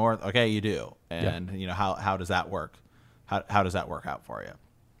to the north. Okay, you do. And you know, how does that work? How does that work out for you?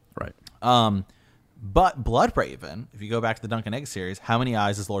 Right. But Bloodraven, if you go back to the Dunk and Egg series, how many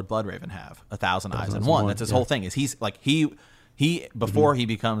eyes does Lord Bloodraven have? 1,000 eyes and one. That's his whole thing. Is he's like he before he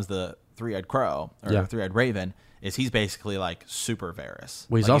becomes the three-eyed crow or three-eyed raven, is he's basically like super Varys.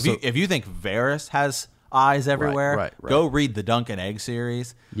 Well, he's like also, if you think Varys has eyes everywhere, right. go read the Dunk and Egg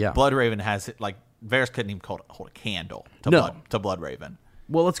series. Yeah. Bloodraven has like Varys couldn't even hold a candle to Bloodraven.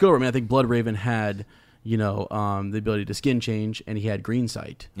 Well, let's go over. I mean, I think Bloodraven had, the ability to skin change, and he had green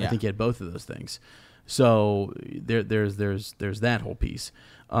sight. Yeah. I think he had both of those things. So there's that whole piece.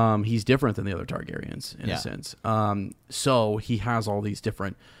 He's different than the other Targaryens in a sense. So he has all these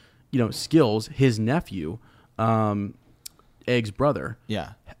different, skills. His nephew, Egg's brother,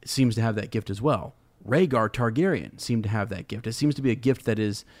 seems to have that gift as well. Rhaegar Targaryen seemed to have that gift. It seems to be a gift that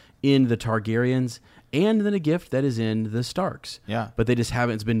is in the Targaryens, and then a gift that is in the Starks. Yeah. But they just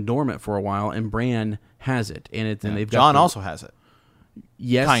haven't. It's been dormant for a while, and Bran has it, and they've got John also has it.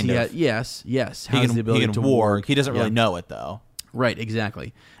 Yes, kind of. Yes. He Has can, the ability to warg. He doesn't really know it though. Right,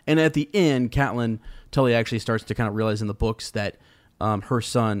 exactly. And at the end, Catelyn Tully actually starts to kind of realize in the books that her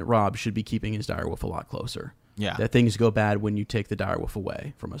son Robb should be keeping his direwolf a lot closer. Yeah. That things go bad when you take the direwolf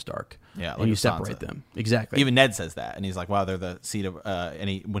away from a Stark. Yeah, and you separate them. Exactly. Even Ned says that, and he's like, "Wow, they're the seed of." And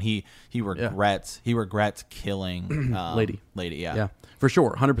he regrets killing Lady. Yeah, Yeah, for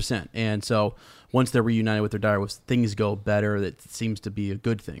sure, 100%. And so once they're reunited with their direwolves, things go better. That seems to be a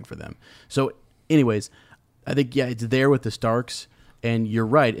good thing for them. So, anyways, I think it's there with the Starks, and you're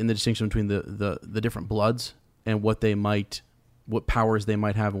right in the distinction between the different bloods and what powers they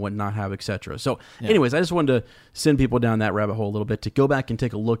might have and what not have, etc. So, anyways, I just wanted to send people down that rabbit hole a little bit to go back and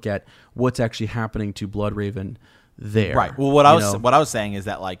take a look at what's actually happening to Bloodraven there. Right. Well, what I was saying is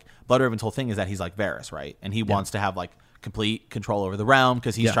that like Bloodraven's whole thing is that he's like Varys, right? And he wants to have like complete control over the realm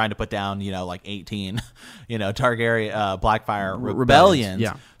because he's trying to put down, like 18, Targaryen Blackfire rebellions.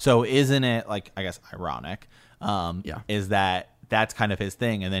 Yeah. So isn't it like, I guess, ironic? Is that's kind of his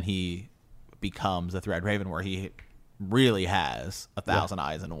thing, and then he becomes the Three-Eyed Raven, where he really has 1,000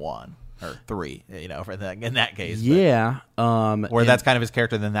 eyes in one or three, for that in that case. Yeah. Where that's kind of his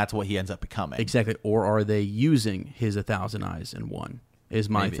character, then that's what he ends up becoming. Exactly. Or are they using his 1,000 eyes in one? Is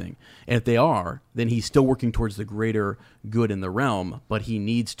my thing. And if they are, then he's still working towards the greater good in the realm, but he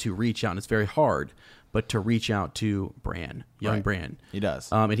needs to reach out, and it's very hard, but to reach out to Bran, young Bran. He does.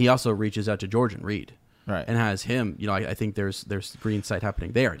 And he also reaches out to George and Reed. Right. And has him, I think there's green sight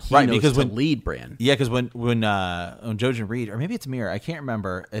happening there. He knows because to lead Bran. Yeah, because when Jojen Reed, or maybe it's Mira, I can't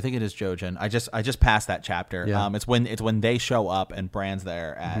remember. I think it is Jojen. I just passed that chapter. Yeah. It's when they show up and Bran's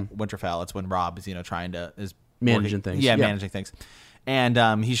there at Winterfell. It's when Robb is is managing things. Yeah, managing things.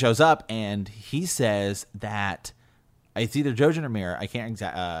 And he shows up and he says that it's either Jojen or Mira. I can't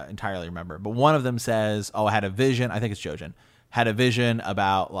entirely remember, but one of them says, "Oh, I had a vision." I think it's Jojen. Had a vision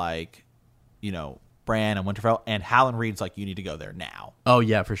about Bran and Winterfell, and Howland Reed's like, "You need to go there now." Oh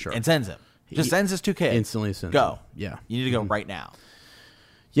yeah, for sure. And sends him. Just sends his two kids. Instantly sends go. him. Yeah. You need to go right now.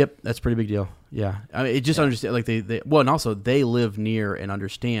 Yep, that's a pretty big deal. Yeah, I mean, it just understand and also they live near and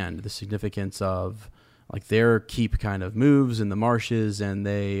understand the significance of their keep kind of moves in the marshes, and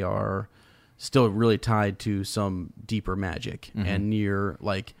they are still really tied to some deeper magic and near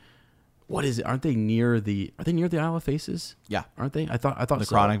what is it? Aren't they near the Isle of Faces? Yeah, aren't they? I thought the so.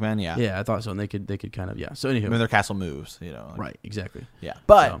 Chronic Men. Yeah, yeah, I thought so. And they could kind of So anywho, their castle moves. Right, exactly. Yeah,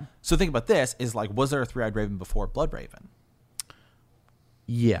 but so think about this: is was there a Three-Eyed Raven before Bloodraven?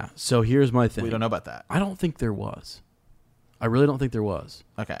 Yeah. So here's my thing. We don't know about that. I don't think there was. I really don't think there was.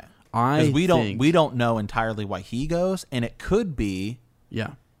 Okay. Because we don't know entirely why he goes, and it could be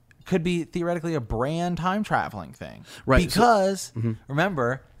theoretically a Bran time traveling thing, right? Because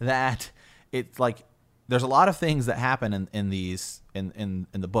remember that it's there's a lot of things that happen in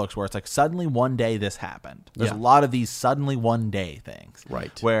the books where it's suddenly one day this happened. There's a lot of these suddenly one day things,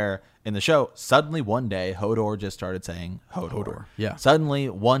 right? Where in the show, suddenly one day Hodor just started saying Hodor. Yeah. Suddenly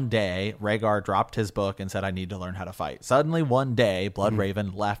one day Rhaegar dropped his book and said, "I need to learn how to fight." Suddenly one day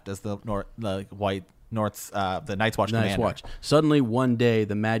Bloodraven left as the Night's Watch commander. Suddenly one day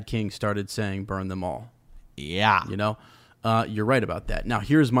the Mad King started saying, "Burn them all." Yeah. You're right about that. Now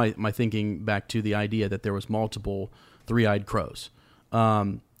here's my thinking back to the idea that there was multiple three-eyed crows.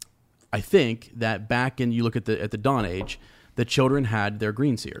 I think that back in, you look at the Dawn Age, the children had their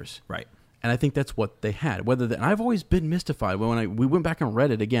green seers. Right. And I think that's what they had. And I've always been mystified when we went back and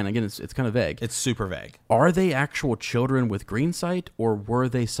read it again. Again, it's kind of vague. It's super vague. Are they actual children with green sight, or were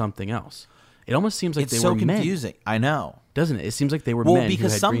they something else? It almost seems like it's they so were confusing. Men. I know, doesn't it? It seems like they were well, men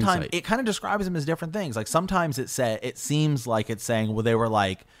because who had green sometimes sight. it kind of describes them as different things. Like sometimes it seems like it's saying, well, they were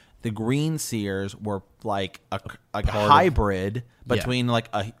like the green seers were like a hybrid between like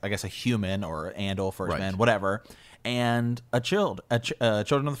I guess a human or Andal, first man, whatever, and a children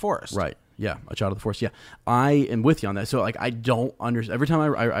of the forest. Right. Yeah, a child of the forest. Yeah, I am with you on that. So like, I don't understand. Every time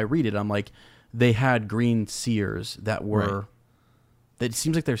I read it, I'm like, they had green seers that were. Right. That it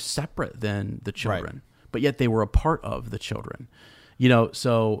seems like they're separate than the children, but yet they were a part of the children.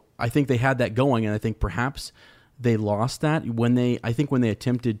 So I think they had that going, and I think perhaps they lost that when they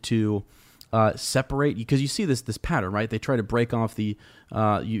attempted to separate, because you see this pattern, right? They try to break off the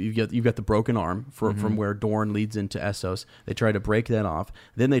you've got the broken arm from where Dorne leads into Essos. They try to break that off.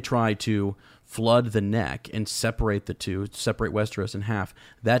 Then they try to flood the neck and separate the two, separate Westeros in half.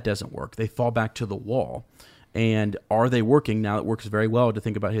 That doesn't work. They fall back to the wall. And are they working now? It works very well to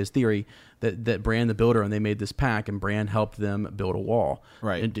think about his theory that Bran the Builder, and they made this pack, and Bran helped them build a wall,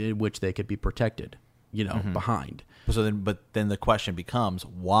 right, in which they could be protected, behind. But then the question becomes,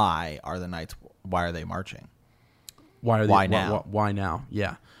 why are the knights? Why are they marching? Why now? Why now?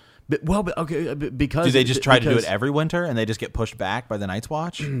 Yeah. Because do they just try to do it every winter and they just get pushed back by the Night's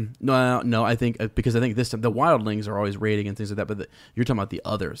Watch? No. I think because this time the wildlings are always raiding and things like that. But you're talking about the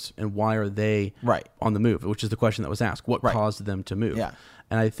others, and why are they on the move? Which is the question that was asked. What caused them to move? Yeah.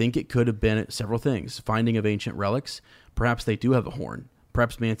 And I think it could have been several things: finding of ancient relics. Perhaps they do have a horn.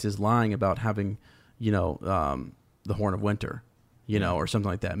 Perhaps Mance is lying about having, the Horn of Winter, or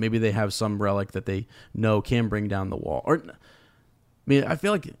something like that. Maybe they have some relic that they know can bring down the wall. I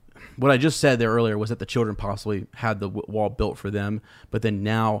feel like what I just said there earlier was that the children possibly had the wall built for them, but then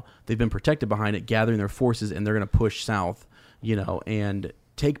now they've been protected behind it, gathering their forces, and they're going to push south, and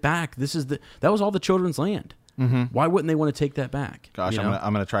take back. That was all the children's land. Mm-hmm. Why wouldn't they want to take that back? Gosh,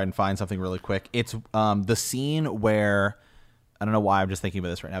 I'm gonna try and find something really quick. It's the scene where, I don't know why I'm just thinking about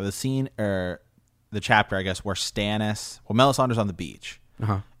this right now. The scene or the chapter, I guess, where Melisandre's on the beach,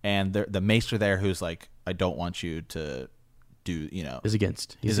 and the maester there who's like, I don't want you to do, is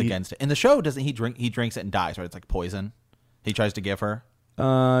against. He's against it. In the show, doesn't he drink? He drinks it and dies, right? It's like poison. He tries to give her.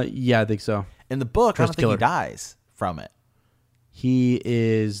 Yeah, I think so. In the book, I don't think he dies from it.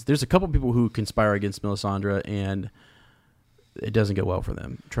 There's a couple people who conspire against Melisandre, and it doesn't go well for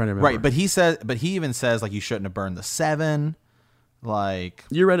them. I'm trying to remember. Right, but he even says like, you shouldn't have burned the 7. Like,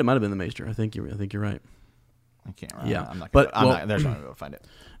 you're right. It might have been the maester. I think you're right. I can't remember. Yeah, there's no way to find it.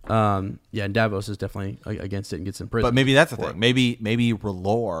 Yeah, and Davos is definitely against it and gets in prison. But maybe that's the thing. Maybe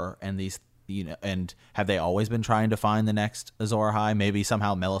R'hllor and these, and have they always been trying to find the next Azor Ahai? Maybe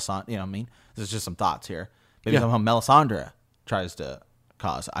somehow Melisandre, this is just some thoughts here. Maybe somehow Melisandre tries to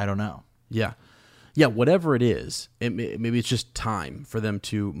cause. I don't know. Yeah, whatever it is, maybe it's just time for them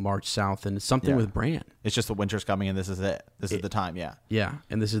to march south, and it's something with Bran. It's just the winter's coming, and this is it. This is the time, Yeah,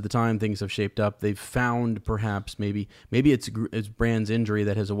 and this is the time things have shaped up. They've found perhaps maybe it's Bran's injury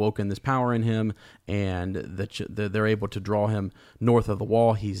that has awoken this power in him, and they're able to draw him north of the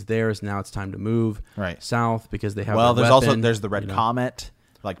wall. He's theirs. Now it's time to move south because they have. Well, there's the red comet.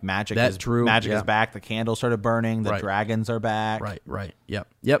 Like magic is true. Magic is back. The candles started burning. The dragons are back. Right. Yep.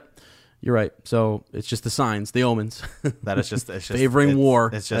 You're right. So it's just the signs, the omens. That it's just favoring war,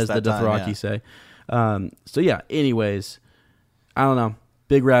 it's just as the Dothraki say. Anyways, I don't know.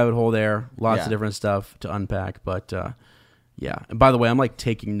 Big rabbit hole there. Lots of different stuff to unpack. But yeah. And by the way, I'm like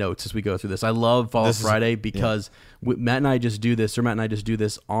taking notes as we go through this. I love Fall Friday because Matt and I just do this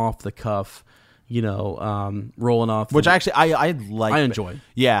off the cuff. Rolling off. Which actually I like. I enjoy.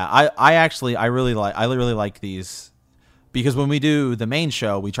 Yeah, I really like these. Because when we do the main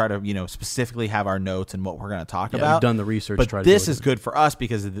show, we try to, specifically have our notes and what we're going to talk about. We've done the research. But this is good for us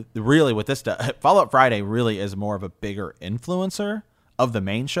because really with this stuff, Fallout Friday really is more of a bigger influencer of the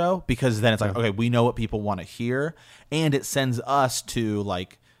main show, because then it's like, okay, we know what people want to hear, and it sends us to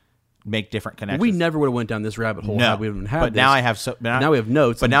like make different connections. We never would have went down this rabbit hole. No, we haven't had but this. now I have now we have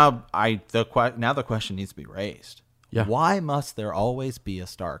notes. But now the question needs to be raised. Yeah. Why must there always be a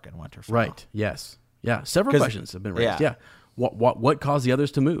Stark in Winterfell? Right. Yes. Yeah, several questions have been raised. Yeah. What caused the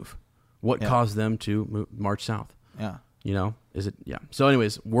others to move? What caused them to march south? Yeah. Is it? Yeah. So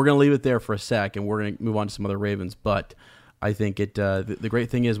anyways, we're going to leave it there for a sec, and we're going to move on to some other Ravens. But I think the great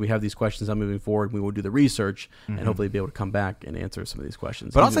thing is we have these questions on moving forward. We will do the research and hopefully be able to come back and answer some of these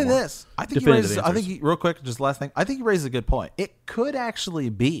questions. But I'll say this: I think real quick, just last thing. I think he raises a good point. It could actually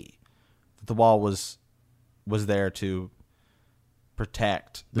be that the wall was there to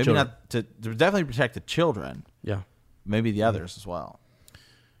protect, maybe not to definitely protect the children. Yeah, maybe the others as well.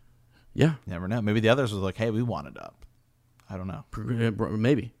 Yeah, you never know. Maybe the others was like, "Hey, we want it up." I don't know.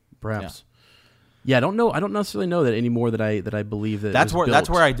 Maybe, perhaps. Yeah, I don't know. I don't necessarily know that anymore. That I believe that that's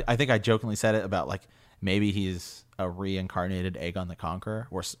where I think I jokingly said it about like maybe he's a reincarnated Aegon the Conqueror,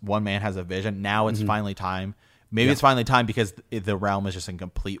 where one man has a vision. Now it's finally time. Maybe it's finally time because the realm is just in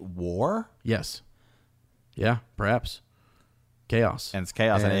complete war. Yes. Yeah, perhaps chaos, and it's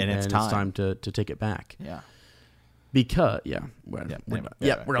chaos, and it's time. It's time to take it back. Yeah. Because we're gonna leave it.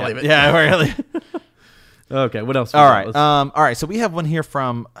 Yeah, we're gonna leave it. Okay, what else? All right. So we have one here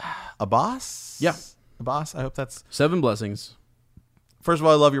from Abbas. Yeah. Abbas, I hope that's 7 blessings. First of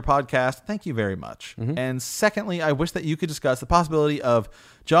all, I love your podcast. Thank you very much. And secondly, I wish that you could discuss the possibility of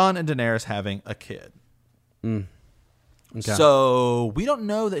Jon and Daenerys having a kid. Okay. So we don't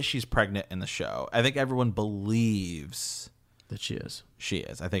know that she's pregnant in the show. I think everyone believes that she is. She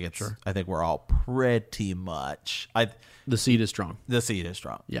is. I think it's. Sure. I think we're all pretty much. The seed is strong. The seed is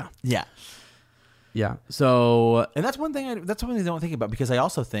strong. Yeah. Yeah. Yeah. So, and that's one thing. That's one thing I don't think about because I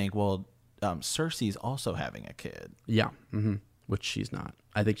also think, well, Cersei's also having a kid. Yeah. Which she's not.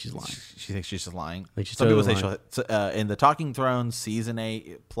 I think she's lying. She thinks she's just lying. I think she's Some totally people say she'll. In the Talking Thrones season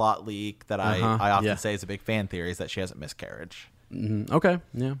 8 plot leak that I often say is a big fan theory is that she has a miscarriage. Okay.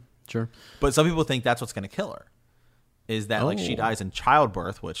 Yeah. Sure. But some people think that's what's going to kill her. Is that like she dies in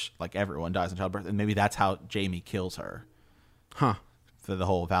childbirth, which like everyone dies in childbirth, and maybe that's how Jaime kills her. Huh. For the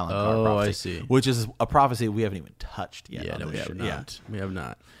whole Valonqar prophecy. I see. Which is a prophecy we haven't even touched yet. Yeah, no, we have not. We have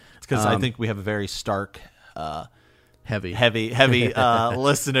not. It's because I think we have a very stark, heavy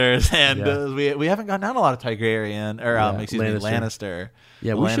listeners, and we haven't gotten out a lot of Targaryen or Lannister.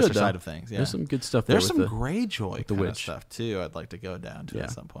 Yeah, the we Lannister should side of things. Yeah. There's some good stuff there. There's some Greyjoy the witch stuff too. I'd like to go down to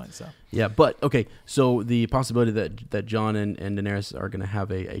at some point. So yeah, but okay. So the possibility that Jon and Daenerys are going to have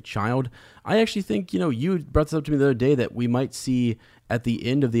a child, I actually think you brought this up to me the other day that we might see at the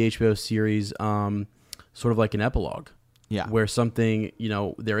end of the HBO series, sort of like an epilogue. Yeah, where something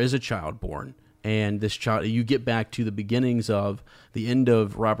there is a child born. And this child, you get back to the beginnings of the end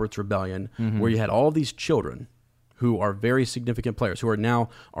of Robert's Rebellion, where you had all these children who are very significant players, who are now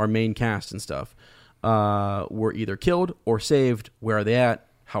our main cast and stuff, were either killed or saved. Where are they at?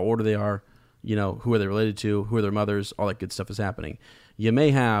 How old they are? Who are they related to? Who are their mothers? All that good stuff is happening. You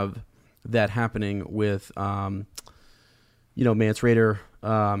may have that happening with, Mance Rayder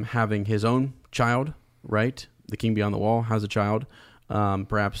having his own child, right? The King Beyond the Wall has a child.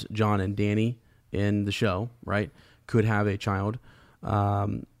 Perhaps Jon and Dany in the show, right, could have a child,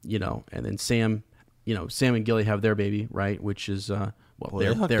 and then Sam and Gilly have their baby, right, which is their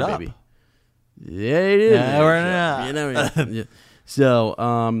baby. Yeah, it is. Yeah.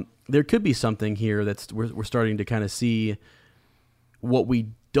 So there could be something here that's we're starting to kind of see what we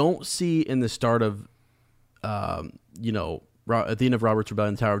don't see in the start of, at the end of Robert's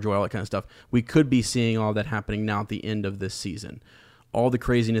Rebellion, Tower of Joy, all that kind of stuff. We could be seeing all that happening now at the end of this season. All the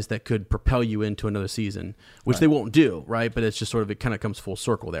craziness that could propel you into another season, which they won't do, right? But it's just sort of, it kind of comes full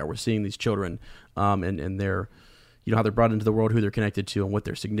circle there. We're seeing these children and their, how they're brought into the world, who they're connected to, and what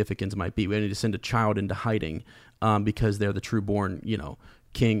their significance might be. We need to send a child into hiding because they're the true born,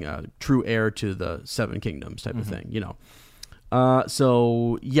 king, true heir to the 7 kingdoms type of thing,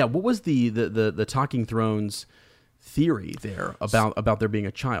 So, yeah, what was the Talking Thrones theory there about there being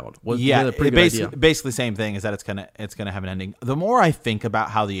a child? Basically same thing is that it's gonna have an ending. The more I think about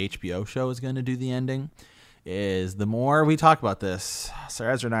how the HBO show is going to do the ending, is the more we talk about this.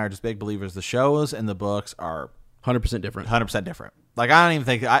 Sir Ezra and I are just big believers. The shows and the books are 100% different. 100% different. Like I don't even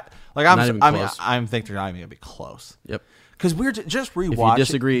think I'm think they're not even gonna be close. Yep. Because we're just rewatching. If you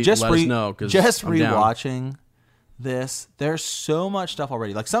disagree, let us know. Just rewatching this, there's so much stuff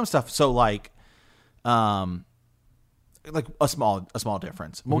already. Like some stuff. So like a small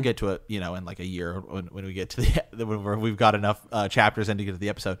difference. We'll get to it, in like a year when we get to when we've got enough chapters in to get to the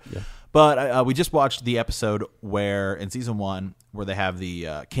episode. Yeah. But we just watched the episode where in season 1 where they have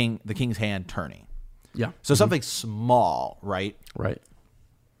the king's hand turning. Yeah. So something small, right? Right.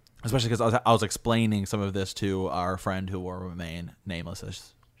 Especially because I was explaining some of this to our friend who will remain nameless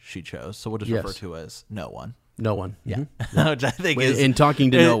as she chose. So we'll just refer to as no one. No one. Yeah. Which I think in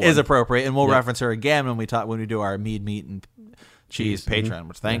talking to no one is appropriate. And we'll reference her again when we do our meat and cheese Patreon,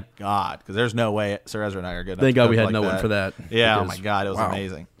 which thank God, because there's no way Sir Ezra and I are good enough. Thank God we had no one for that. Yeah, oh my God, it was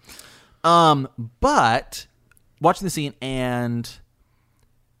amazing. But watching the scene, and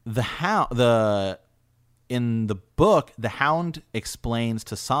in the book, the Hound explains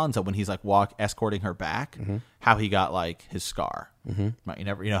to Sansa when he's like escorting her back, how he got like his scar. Right,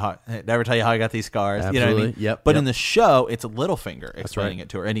 never tell you how I got these scars. Absolutely. You know what I mean? Yep. But in the show, it's Littlefinger explaining it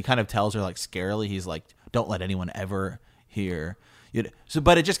to her, and he kind of tells her like scarily, he's like, "Don't let anyone ever hear."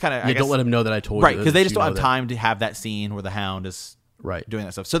 But it just kind of don't let him know that I told right, you. because they just don't have time to have that scene where the Hound is right doing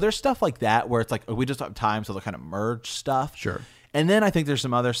that stuff. So there's stuff like that where it's like we just don't have time, so they'll kind of merge stuff. Sure. And then I think there's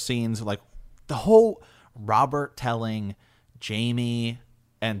some other scenes like the whole Robert telling Jaime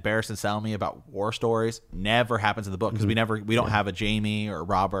and Barristan Selmy about war stories never happens in the book because we don't have a Jaime or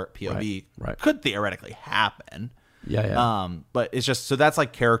Robert POV. Right. Could theoretically happen. Yeah. But it's just so that's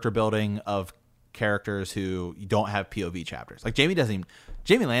like character building of characters who you don't have POV chapters. Like Jaime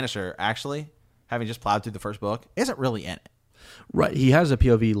Lannister actually, having just plowed through the first book, isn't really in it. Right. He has a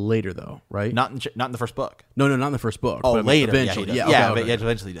POV later though, right? Not in the first book. No, not in the first book. Oh, but later. Eventually.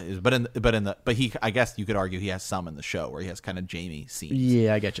 Eventually does. But he I guess you could argue he has some in the show where he has kind of Jaime scenes.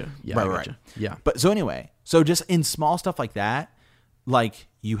 Yeah, I get you. Yeah, right. Yeah. But so anyway, so just in small stuff like that, like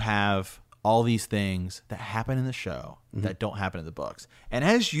you have all these things that happen in the show that don't happen in the books. And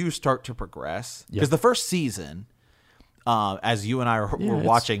as you start to progress, because the first season, as you and I were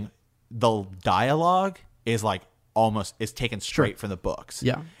watching, the dialogue is like almost is taken straight from the books.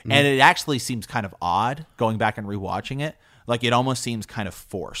 Yeah. And it actually seems kind of odd going back and rewatching it. Like it almost seems kind of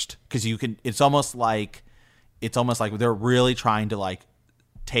forced because it's almost like they're really trying to like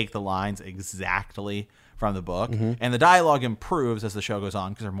take the lines exactly from the book, and the dialogue improves as the show goes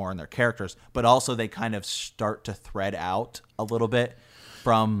on because they're more in their characters, but also they kind of start to thread out a little bit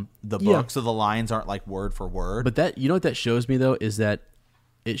from the book, so the lines aren't like word for word. But that, you know what that shows me though, is that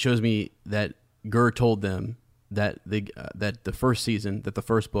it shows me that Gur told them that that the first season, that the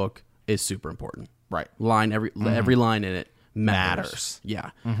first book is super important. Right. Every line in it matters.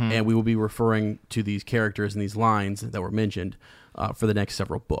 Yeah. And we will be referring to these characters and these lines that were mentioned for the next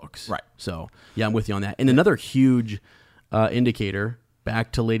several books. Right. So, yeah, I'm with you on that. And another huge indicator,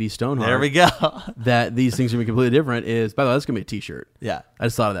 back to Lady Stoneheart. There we go. that these things are going to be completely different is, by the way, that's going to be a T-shirt. Yeah. I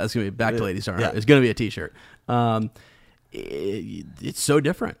just thought of that. That's going to be back to Lady Stoneheart. Yeah. It's going to be a T-shirt. It's so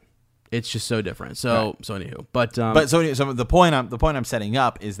different. It's just so different. So anywho, but the point I'm setting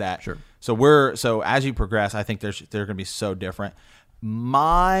up is that so as you progress, I think they're going to be so different.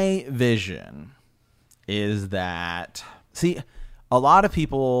 My vision is that a lot of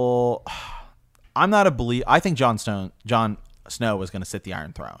people. I'm not a believer. I think Jon Snow was going to sit the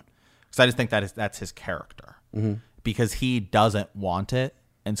Iron Throne because I just think that's his character because he doesn't want it,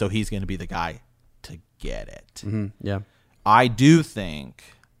 and so he's going to be the guy to get it. Yeah, I do think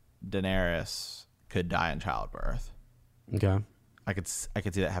Daenerys could die in childbirth. Okay, I could see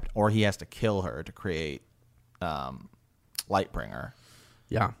that happen, or he has to kill her to create Lightbringer.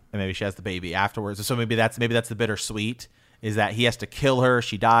 Yeah, and maybe she has the baby afterwards. So maybe that's the bittersweet is that he has to kill her.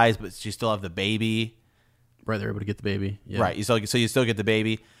 She dies, but she still have the baby. Right, they're able to get the baby. Yeah. Right, you still get the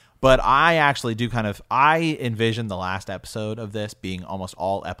baby. But I actually do I envision the last episode of this being almost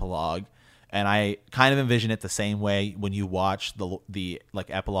all epilogue. And I kind of envision it the same way when you watch the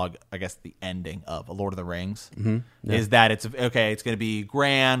like epilogue, I guess the ending of Lord of the Rings, is that it's going to be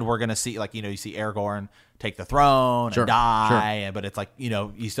grand. We're going to see you see Aragorn take the throne and die, but it's like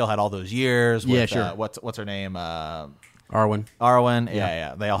you still had all those years. With, what's her name? Arwen.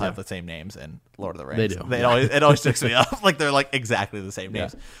 Yeah. They all have the same names in Lord of the Rings. They do. It always sticks me up. Like they're like exactly the same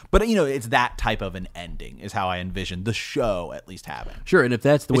names. But it's that type of an ending is how I envision the show at least having. Sure, and if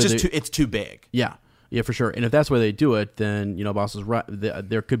that's the way it's too big. Yeah, for sure. And if that's where they do it, then Boss is right.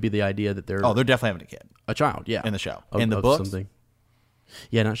 There could be the idea that they're definitely having a kid, a child. Yeah, in the show, in the books. Something.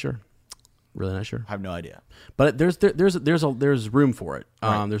 Yeah, not sure. Really not sure. I have no idea. But there's room for it.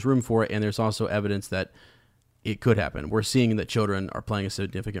 Right. There's room for it, and there's also evidence that it could happen. We're seeing that children are playing a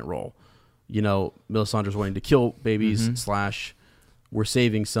significant role. Melisandre's wanting to kill babies / we're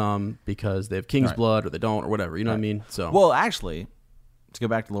saving some because they have king's blood or they don't or whatever. You know what I mean? So well, actually, to go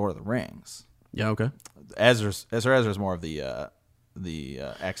back to Lord of the Rings. Yeah. Okay. Ezra's more of the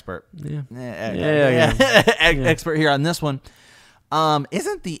expert. Yeah. Expert here on this one.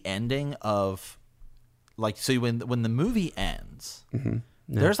 Isn't the ending of when the movie ends,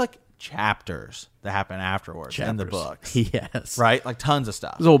 there's like chapters that happen afterwards in the books. Yes. Right? Like tons of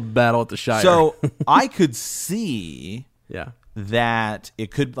stuff. There's a whole battle at the Shire. So I could see that it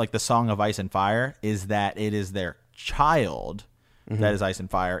could, like the Song of Ice and Fire, is that it is their child that is Ice and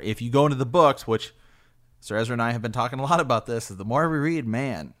Fire. If you go into the books, which Sir Ezra and I have been talking a lot about this, is the more we read,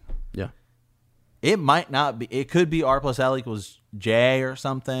 man. Yeah. It might not be. It could be R + L = J or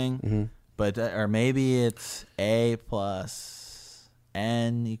something. but or maybe it's A plus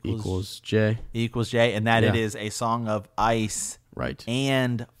N equals J, and that it is a song of ice, right,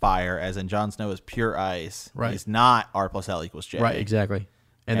 and fire, as in Jon Snow is pure ice. Right. He's not R plus L equals J. Right, exactly.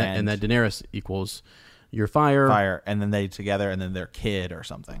 And that Daenerys equals your fire, and then they together, and then their kid or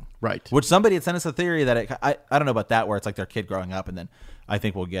something. Right. Which somebody had sent us a theory that I don't know about that, where it's like their kid growing up, and then I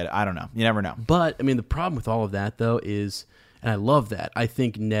think we'll get it. I don't know. You never know. But I mean, the problem with all of that though is, and I love that. I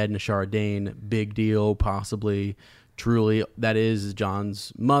think Ned and Ashara Dayne, big deal, possibly, truly, that is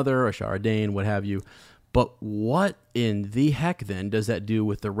Jon's mother, Ashara Dayne, what have you. But what in the heck then does that do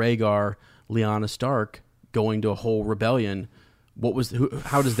with the Rhaegar, Lyanna Stark going to a whole rebellion?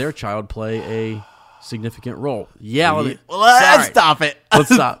 How does their child play a significant role? Yeah, let's stop it.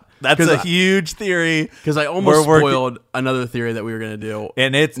 Let's stop. That's a huge theory. Because I almost spoiled another theory that we were going to do,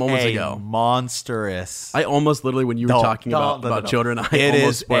 and it's moments ago. Monstrous. I almost literally, when you were talking about children, I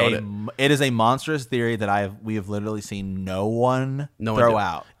almost spoiled it. It is a monstrous theory that we have literally seen no one throw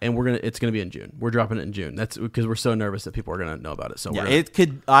out, and it's gonna be in June. We're dropping it in June. That's because we're so nervous that people are gonna know about it. So yeah, it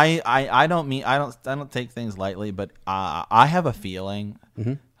could. I don't take things lightly, but I have a feeling,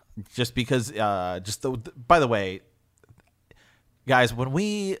 just because by the way. Guys, when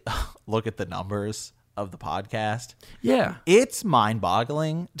we look at the numbers of the podcast, it's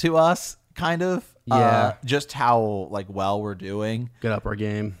mind-boggling to us, kind of. Just how well we're doing. Get up our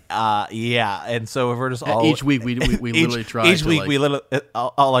game. And so if we're just all each week we literally try. Each week we literally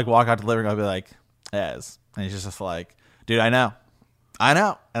I'll walk out to the living room. I'll be like, yes, and he's just like, dude, I know,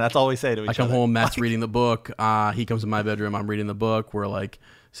 and that's all we say to each other. I come home, Matt's reading the book. He comes in my bedroom. I'm reading the book. We're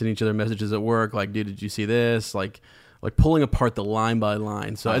sending each other messages at work. Like, dude, did you see this? Like pulling apart the line by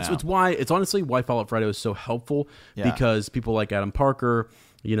line. So it's honestly why Fallout Friday was so helpful, because people like Adam Parker,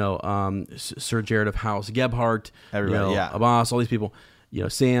 Sir Jared of House Gebhardt, Abbas, all these people,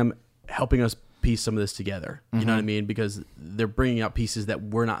 Sam, helping us piece some of this together. You know what I mean? Because they're bringing out pieces that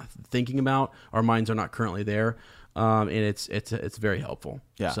we're not thinking about. Our minds are not currently there. And it's very helpful.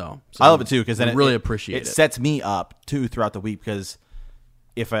 Yeah. So I love it too, because then I really appreciate it. It sets me up too throughout the week, because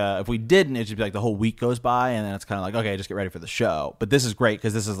if we didn't, it'd just be like the whole week goes by, and then it's kind of like, okay, just get ready for the show. But this is great,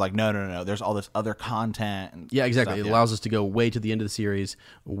 because this is like, no. There's all this other content. And exactly. Stuff, it allows us to go way to the end of the series,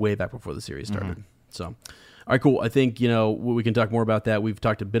 way back before the series started. So, all right, cool. I think we can talk more about that. We've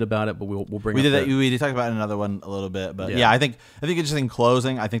talked a bit about it, but we'll bring. We did talk about another one a little bit, but I think it's just in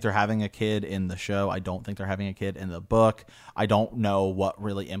closing. I think they're having a kid in the show. I don't think they're having a kid in the book. I don't know what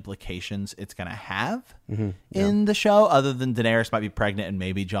really implications it's going to have in the show, other than Daenerys might be pregnant and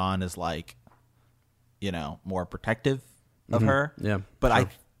maybe Jon is more protective of her. Yeah, but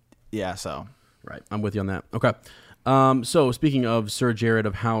sure. So right, I'm with you on that. Okay, so speaking of Sir Jared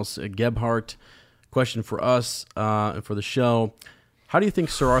of House Gebhardt. Question for us and for the show: how do you think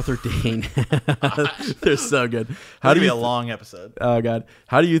Sir Arthur Dayne? They're so good. How do you be a long episode? Oh God!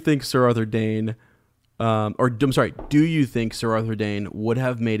 How do you think Sir Arthur Dayne, do you think Sir Arthur Dayne would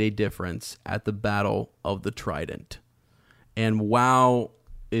have made a difference at the Battle of the Trident? And wow,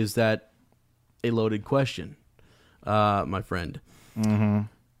 is that a loaded question, my friend?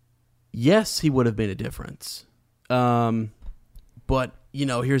 Yes, he would have made a difference. But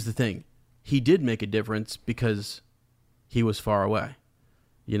here's the thing. He did make a difference because he was far away,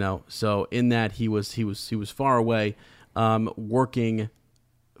 So in that he was far away, working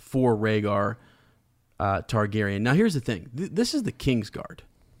for Rhaegar Targaryen. Now here's the thing: this is the Kingsguard.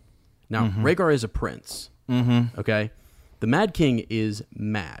 Now Rhaegar is a prince. Okay, the Mad King is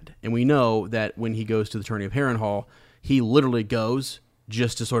mad, and we know that when he goes to the tourney of Harrenhal, he literally goes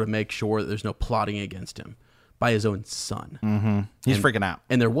just to sort of make sure that there's no plotting against him by his own son. He's freaking out,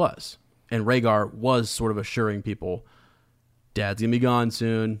 and there was. And Rhaegar was sort of assuring people, Dad's going to be gone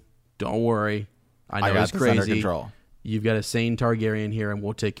soon. Don't worry. I know he's crazy. Under control. You've got a sane Targaryen here, and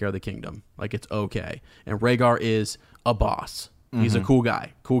we'll take care of the kingdom. It's okay. And Rhaegar is a boss. He's a cool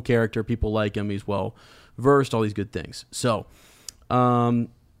guy. Cool character. People like him. He's well-versed. All these good things. So,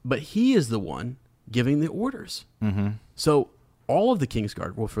 but he is the one giving the orders. So all of the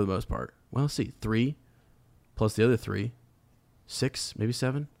Kingsguard, well, for the most part, let's see, 3 plus the other 3, 6, maybe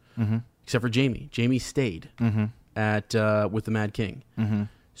 7. Except for Jaime. Jaime stayed at with the Mad King.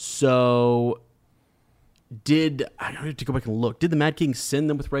 So I have to go back and look. Did the Mad King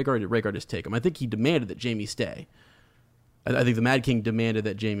send them with Rhaegar, or did Rhaegar just take them? I think he demanded that Jaime stay. I think the Mad King demanded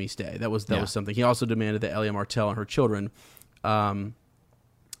that Jaime stay. That was something. He also demanded that Elia Martell and her children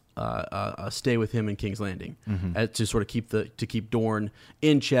stay with him in King's Landing to sort of keep Dorne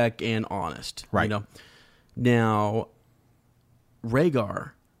in check and honest. Right. Now,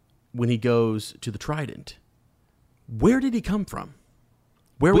 Rhaegar, when he goes to the Trident, where did he come from?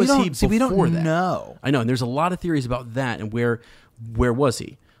 Where was he before we don't that? know. I know, and there's a lot of theories about that. And where was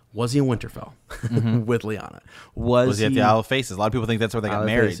he? Was he in Winterfell with Lyanna? Was he at the Isle of Faces? A lot of people think that's where they got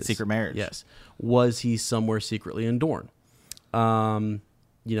married, secret marriage. Yes. Was he somewhere secretly in Dorne? Where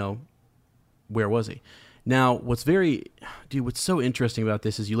was he? Now, what's so interesting about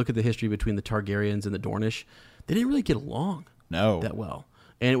this is you look at the history between the Targaryens and the Dornish. They didn't really get along that well.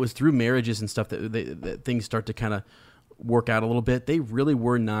 And it was through marriages and stuff that things start to kind of work out a little bit. They really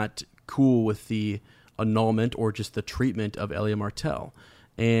were not cool with the annulment or just the treatment of Elia Martell.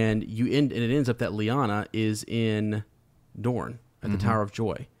 And it ends up that Lyanna is in Dorne at the Tower of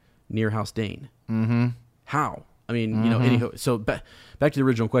Joy near House Dane. Mm-hmm. How? I mean, anyhow. So back to the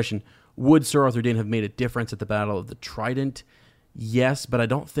original question: would Sir Arthur Dayne have made a difference at the Battle of the Trident? Yes, but I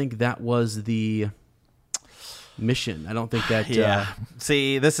don't think that was the mission. I don't think that. Yeah.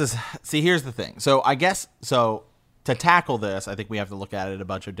 Here's the thing. So I guess to tackle this, I think we have to look at it a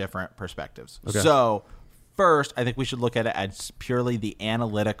bunch of different perspectives. Okay. So first, I think we should look at it as purely the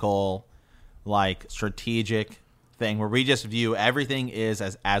analytical, strategic thing where we just view everything is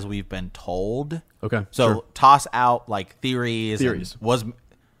as we've been told. Okay. So sure. Toss out theories. Was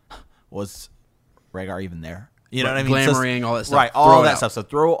Rhaegar even there? You know what I mean? Glamoring, all that stuff. Right, all that stuff. So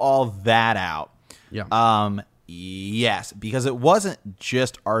throw all that out. Yeah. Yes, because it wasn't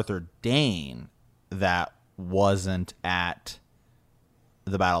just Arthur Dayne that wasn't at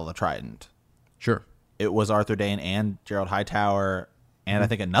the Battle of the Trident. Sure. It was Arthur Dayne and Gerald Hightower and I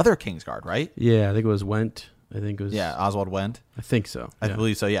think another Kingsguard, right? Yeah, I think it was Went. Oswald Went. I think so. I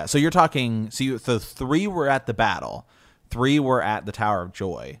believe so, yeah. So you're talking, so 3 were at the battle, 3 were at the Tower of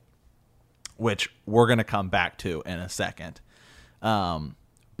Joy, which we're going to come back to in a second.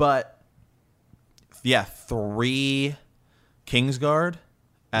 But yeah, 3 Kingsguard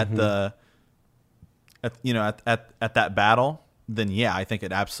at at that battle, then yeah, I think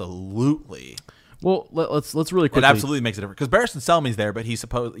it absolutely. Well, let's really quickly. It absolutely makes a difference because Barristan Selmy's there, but he's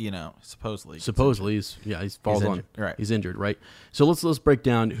supposedly he's injured, right? So let's break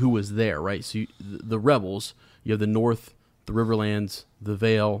down who was there, right? So the rebels, you have the North, the Riverlands, the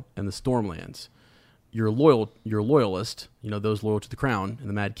Vale, and the Stormlands. Your loyalist, those loyal to the Crown and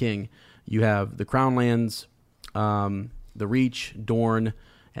the Mad King. You have the Crownlands, the Reach, Dorne,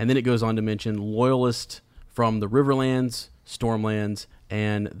 and then it goes on to mention loyalist from the Riverlands, Stormlands,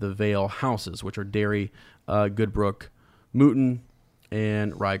 and the Vale houses, which are Derry, Goodbrook, Mooten,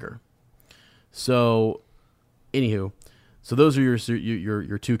 and Rhaegar. So, anywho, those are your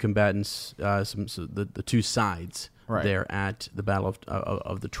 2 combatants, the 2 sides there at the Battle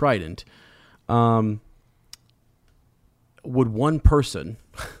of the Trident. Would one person,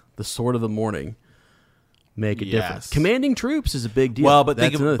 the Sword of the Morning, make a difference? Commanding troops is a big deal. Well, but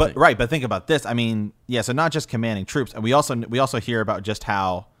think about this. I mean, so not just commanding troops, and we also hear about just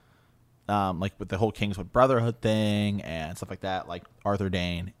how, with the whole Kingswood Brotherhood thing and stuff like that, like Arthur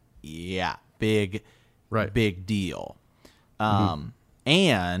Dayne, big deal. And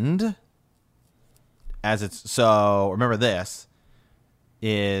as it's remember this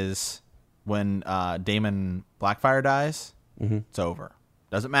is when Daemon Blackfyre dies, it's over.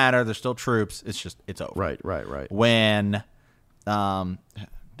 Doesn't matter. There's still troops. It's over. Right. When, in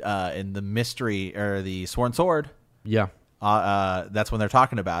the mystery or the Sworn Sword, that's when they're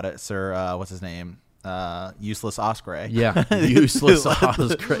talking about it. Sir, what's his name? Useless Osprey. Yeah, Useless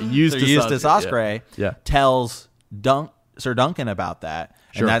Osprey. Eustace Osprey tells Sir Duncan about that,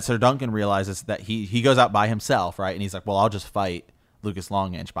 and that Sir Duncan realizes that he goes out by himself, right? And he's like, well, I'll just fight Lucas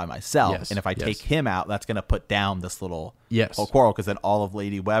Longinch by myself, and if I take him out, that's going to put down this little whole quarrel, because then all of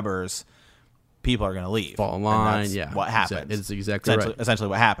Lady Webber's people are going to leave, fall in line. And that's what happens. It's exactly right. Essentially,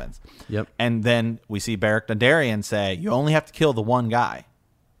 what happens. Yep. And then we see Beric Dondarrion say, "You only have to kill the one guy."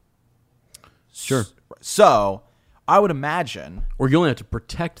 Sure. So I would imagine, or you only have to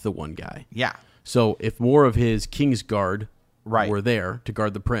protect the one guy. Yeah. So if more of his Kingsguard were there to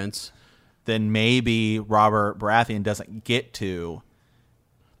guard the prince, then maybe Robert Baratheon doesn't get to.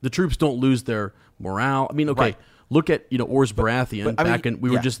 The troops don't lose their morale. I mean, okay, look at Ors Baratheon.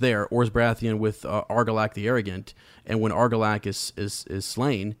 We were just there. Ors Baratheon with Argilac the Arrogant, and when Argilac is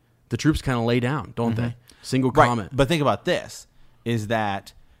slain, the troops kind of lay down, don't they? Single comment. But think about this: is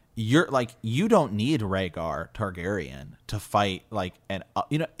that you don't need Rhaegar Targaryen to fight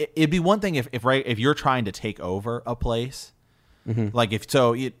it'd be one thing if you're trying to take over a place. So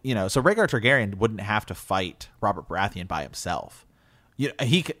Rhaegar Targaryen wouldn't have to fight Robert Baratheon by himself. He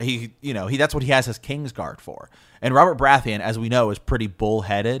that's what he has his Kingsguard for. And Robert Baratheon, as we know, is pretty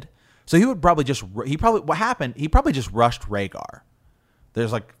bullheaded. So he probably just rushed Rhaegar.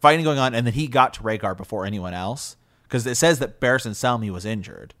 There's fighting going on, and then he got to Rhaegar before anyone else, because it says that Barristan Selmy was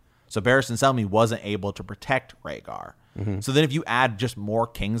injured. So Barristan Selmy wasn't able to protect Rhaegar. So then if you add just more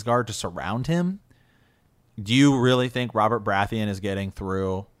Kingsguard to surround him, do you really think Robert Baratheon is getting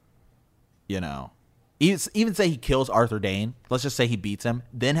through, even say he kills Arthur Dayne, let's just say he beats him,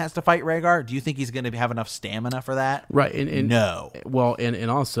 then has to fight Rhaegar? Do you think he's going to have enough stamina for that? Right. And no. Well, and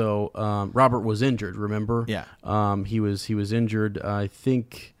also Robert was injured, remember? Yeah. He was injured, I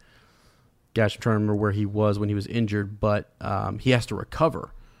think, gosh, I'm trying to remember where he was when he was injured, but he has to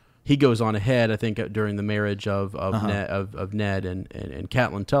recover. He goes on ahead, I think, during the marriage of Ned and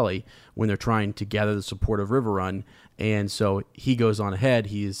Catelyn Tully when they're trying to gather the support of Riverrun. And so he goes on ahead.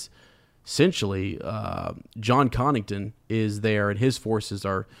 He's essentially, John Connington is there, and his forces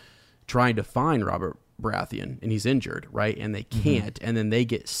are trying to find Robert Baratheon, and he's injured, right? And they can't, and then they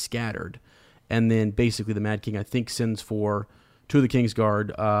get scattered. And then basically the Mad King, I think, sends for two of the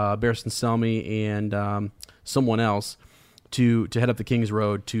Kingsguard, Barristan Selmy and someone else, to head up the King's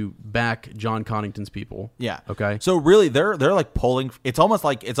Road to back John Connington's people. Yeah. Okay. So really, they're like pulling. It's almost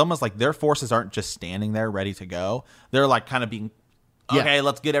like their forces aren't just standing there ready to go. They're like kind of being, okay,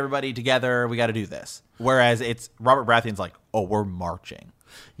 let's get everybody together. We got to do this. Whereas it's Robert Baratheon's like, oh, we're marching.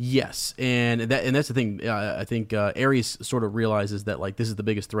 Yes, and that's the thing. I think Aerys sort of realizes that like this is the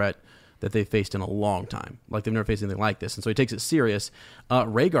biggest threat that they've faced in a long time. Like they've never faced anything like this, and so he takes it serious.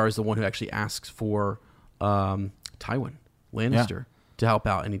 Rhaegar is the one who actually asks for Tywin Lannister to help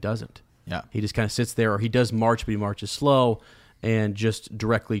out, and he doesn't. Yeah. He just kind of sits there, or he does march, but he marches slow and just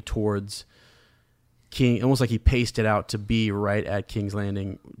directly towards King, almost like he paced it out to be right at King's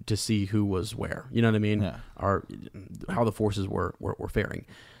Landing to see who was where. You know what I mean? Yeah. Or how the forces were faring.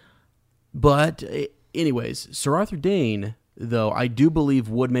 But anyways, Sir Arthur Dayne, though, I do believe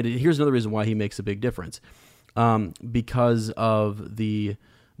would make it. Here's another reason why he makes a big difference. Because of the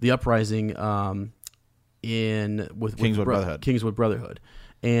uprising with Kingswood Brotherhood. Kingswood Brotherhood,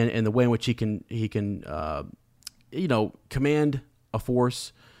 and the way in which he can command a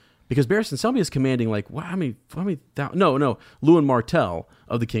force, because Barristan Selmy is commanding like how many Lewin Martell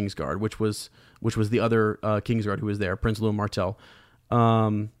of the Kingsguard, which was the other Kingsguard who was there, Prince Lewin Martell,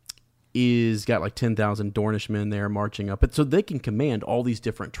 is got like 10,000 Dornishmen there marching up, but so they can command all these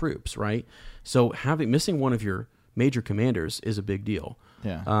different troops, right? So missing one of your major commanders is a big deal.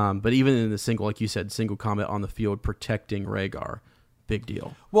 Yeah. But even in the single combat on the field, protecting Rhaegar, big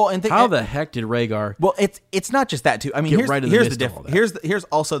deal. Well, and how the heck did Rhaegar? Well, it's not just that too. I mean, here's the difference. Here's Here's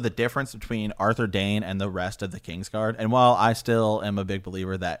also the difference between Arthur Dayne and the rest of the Kingsguard. And while I still am a big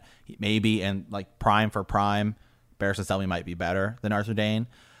believer that maybe and like prime for prime, Barristan Selmy might be better than Arthur Dayne,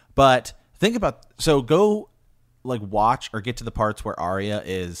 but think about go like watch or get to the parts where Arya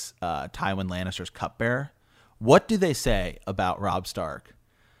is Tywin Lannister's cupbearer. What do they say about Robb Stark?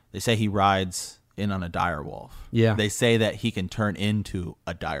 They say he rides in on a direwolf. Yeah. They say that he can turn into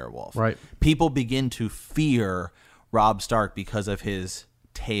a direwolf. Right. People begin to fear Robb Stark because of his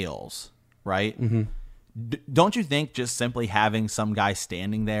tales, right? Mm-hmm. Don't you think just simply having some guy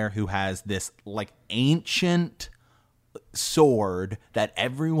standing there who has this like ancient sword that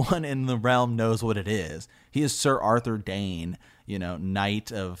everyone in the realm knows what it is? He is Sir Arthur Dayne,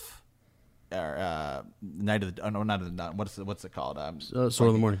 Knight of Night of the not of the what's it called? Sword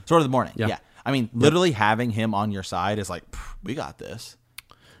of the Morning. Sword of the Morning. Yeah. I mean, literally having him on your side is like, we got this.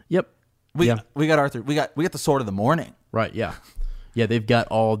 Yep. We got Arthur. We got the Sword of the Morning. Right. Yeah. Yeah. They've got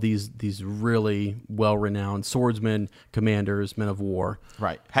all these really well-renowned swordsmen, commanders, men of war.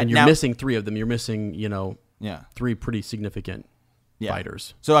 Right. And you're missing three of them. You're missing, yeah, three pretty significant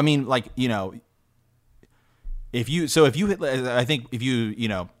fighters. So I mean, like if you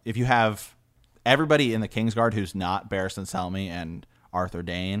have everybody in the Kingsguard who's not Barristan Selmy and Arthur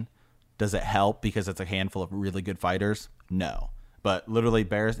Dayne, does it help because it's a handful of really good fighters? No. But literally,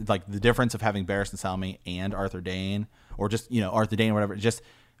 the difference of having Barristan Selmy and Arthur Dayne, or just Arthur Dayne or whatever, just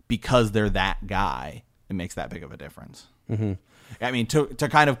because they're that guy, it makes that big of a difference. Mm-hmm. I mean, to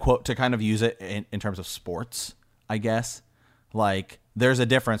kind of use it in terms of sports, I guess, like there's a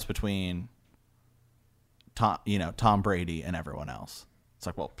difference between Tom Brady and everyone else. It's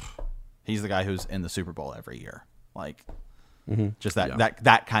like, well, he's the guy who's in the Super Bowl every year, like just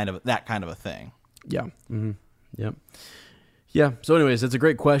that kind of a thing. Yeah. Mm-hmm. Yeah. Yeah. So, anyways, it's a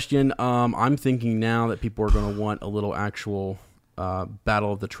great question. I'm thinking now that people are going to want a little actual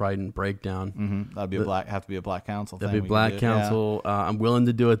Battle of the Trident breakdown. Mm-hmm. That'd have to be a Black Council. That'd be Black Council. Yeah. I'm willing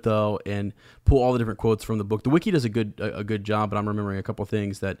to do it though, and pull all the different quotes from the book. The wiki does a good job, but I'm remembering a couple of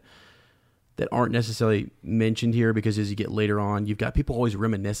things that aren't necessarily mentioned here, because as you get later on, you've got people always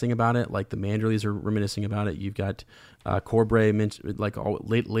reminiscing about it, like the Manderleys are reminiscing about it. You've got Corbray mentioned, like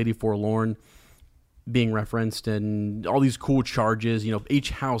Lady Forlorn being referenced and all these cool charges. Each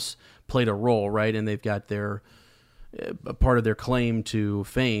house played a role, right? And they've got their a part of their claim to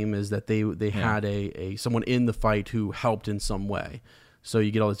fame is that they had a someone in the fight who helped in some way. So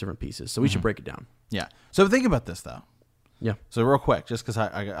you get all these different pieces. So we should break it down. Yeah. So think about this though. Yeah. So real quick, just because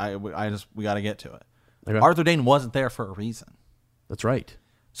we got to get to it. Okay. Arthur Dayne wasn't there for a reason. That's right.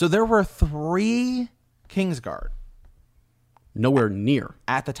 So there were 3 Kingsguard Nowhere near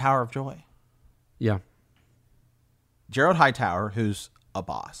at the Tower of Joy. Yeah. Gerald Hightower, who's a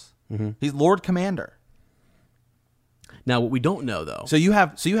boss. He's Lord Commander. Now, what we don't know, though... So you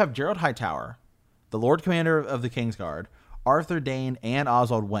have Gerald Hightower, the Lord Commander of the Kingsguard, Arthur Dayne, and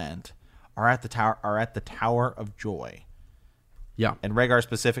Oswald Went are at the Tower of Joy. Yeah. And Rhaegar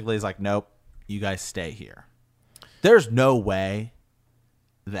specifically is like, nope, you guys stay here. There's no way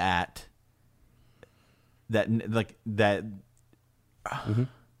that... No.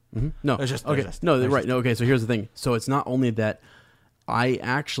 There's just right. No, okay, so here's the thing. So it's not only that I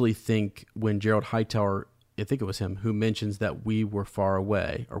actually think when Gerald Hightower, I think it was him, who mentions that we were far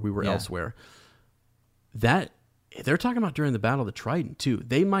away or we were elsewhere, that they're talking about during the Battle of the Trident, too.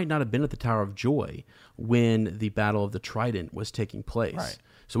 They might not have been at the Tower of Joy when the Battle of the Trident was taking place. Right.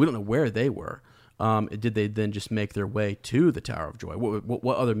 So we don't know where they were. Did they then just make their way to the Tower of Joy?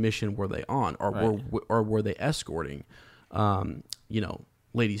 What other mission were they on? Or were they escorting,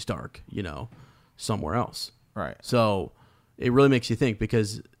 Lady Stark, somewhere else? Right. So it really makes you think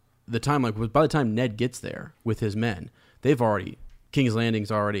because by the time Ned gets there with his men, King's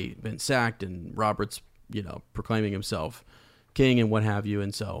Landing's already been sacked and Robert's, proclaiming himself king and what have you.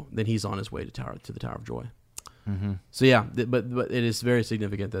 And so then he's on his way to the Tower of Joy. Mm-hmm. So yeah, but it is very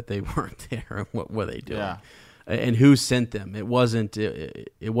significant that they weren't there. And what were they doing? Yeah. And who sent them? It wasn't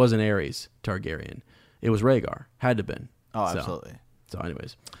Aerys Targaryen. It was Rhaegar. Had to have been. Oh, absolutely. So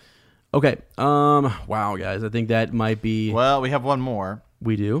anyways. Okay. Wow, guys. I think that might be... Well, we have one more.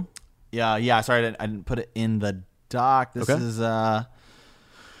 We do? Yeah. Sorry, I didn't put it in the doc. This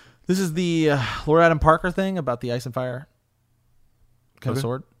is the Lord Adam Parker thing about the Ice and Fire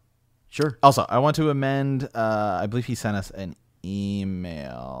sword. Sure. Also, I want to amend. I believe he sent us an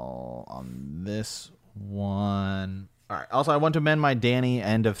email on this one. All right. Also, I want to amend my Dany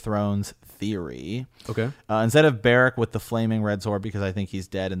End of Thrones theory. Okay. Instead of Beric with the flaming red sword, because I think he's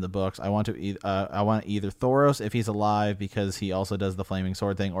dead in the books, I want either Thoros if he's alive because he also does the flaming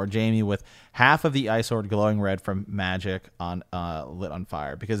sword thing, or Jaime with half of the ice sword glowing red from magic on lit on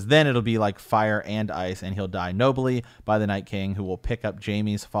fire, because then it'll be like fire and ice, and he'll die nobly by the Night King, who will pick up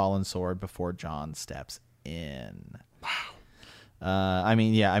Jaime's fallen sword before Jon steps in. Wow.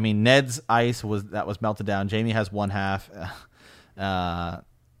 Ned's ice was melted down. Jaime has one half,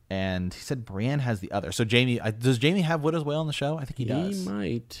 and he said Brienne has the other. So does Jaime have Widow's Wail on the show? I think he does.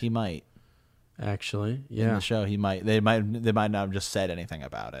 He might. Actually, yeah. In the show, he might. They might not have just said anything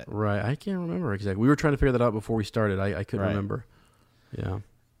about it. Right. I can't remember exactly. We were trying to figure that out before we started. I couldn't remember. Yeah.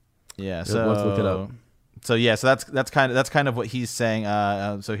 Yeah. So let's look it up. So yeah. So that's kind of what he's saying.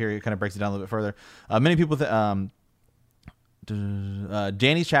 So here he kind of breaks it down a little bit further. Many people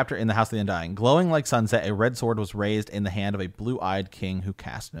Dany's chapter in the House of the Undying. Glowing like sunset, a red sword was raised in the hand of a blue-eyed king who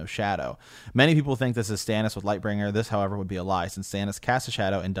cast no shadow. Many people think this is Stannis with Lightbringer. This, however, would be a lie, since Stannis casts a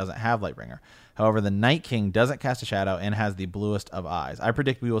shadow and doesn't have Lightbringer. However, the Night King doesn't cast a shadow and has the bluest of eyes. I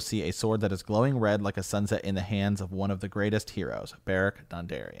predict we will see a sword that is glowing red like a sunset in the hands of one of the greatest heroes, Beric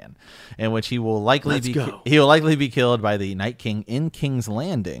Dondarrion, in which he will likely be killed by the Night King in King's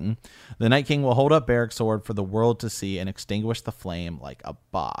Landing. The Night King will hold up Beric's sword for the world to see and extinguish the flame like a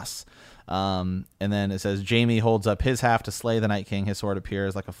boss. And then it says Jaime holds up his half to slay the Night King. His sword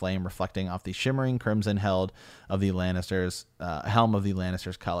appears like a flame reflecting off the shimmering crimson helm of the Lannisters'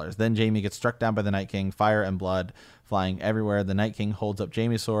 colors. Then Jaime gets struck down by the Night King, fire and blood flying everywhere. The Night King holds up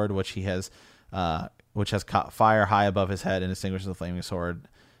Jaime's sword, which has caught fire high above his head and extinguishes the flaming sword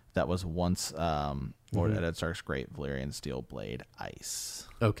that was once Lord Eddard Stark's great Valyrian steel blade, Ice.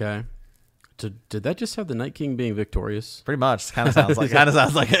 Okay. Did that just have the Night King being victorious? Pretty much. Kind of sounds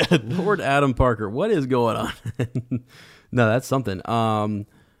like it. Lord Adam Parker, what is going on? No, that's something.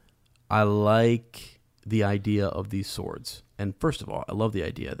 I like the idea of these swords. And first of all, I love the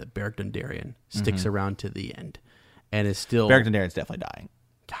idea that Beric Dondarrion sticks around to the end and is still... Beric Dondarrion's definitely dying.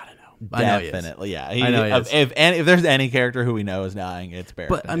 God, I know. Definitely, yeah. I know if there's any character who we know is dying, it's Beric.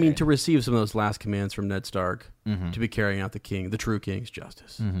 But, I mean, to receive some of those last commands from Ned Stark, to be carrying out the true king's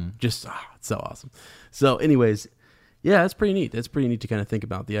justice. Just, it's so awesome. So, anyways, yeah, it's pretty neat. It's pretty neat to kind of think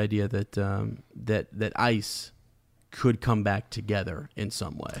about the idea that that ice could come back together in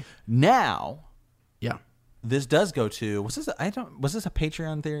some way. Now, yeah, this does go to was this a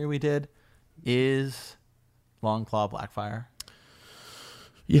Patreon theory we did? is Longclaw Blackfire?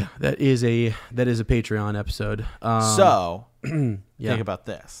 Yeah, that is a Patreon episode. Think about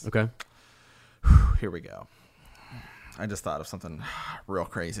this. Okay. Here we go. I just thought of something real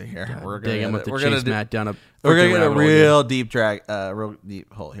crazy here. God, we're gonna chase Matt down a. We're gonna get a real deep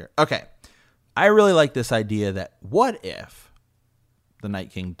hole here. Okay, I really like this idea that what if the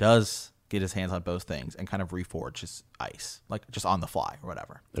Night King does get his hands on both things and kind of reforge his ice, like just on the fly or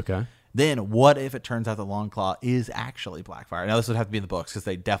whatever. Okay. Then what if it turns out that Longclaw is actually Blackfire? Now this would have to be in the books because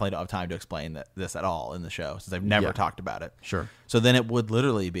they definitely don't have time to explain this at all in the show since they've never talked about it. Sure. So then it would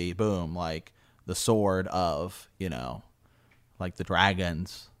literally be boom, like the sword of, like the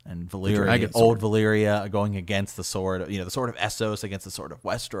dragons and Valyria, old Valyria going against the sword, the sword of Essos against the sword of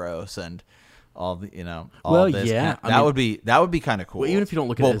Westeros and all the, all this. Yeah, that would be kind of cool. Well, even if you don't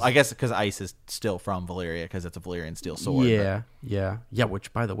look at it, I guess because ice is still from Valyria because it's a Valyrian steel sword. Yeah.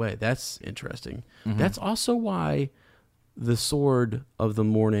 Which, by the way, that's interesting. Mm-hmm. That's also why the sword of the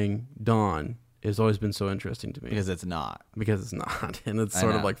Morning Dawn has always been so interesting to me. Because it's not, and it's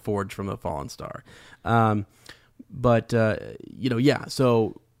sort of like forged from a fallen star. So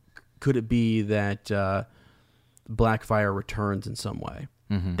could it be that Blackfire returns in some way?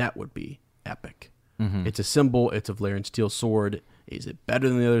 Mm-hmm. That would be epic. Mm-hmm. It's a symbol. It's a Valyrian steel sword. Is it better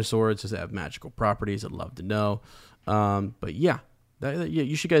than the other swords? Does it have magical properties? I'd love to know. You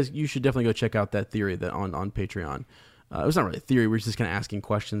should definitely go check out that theory that on Patreon. It was not really a theory. We're just kind of asking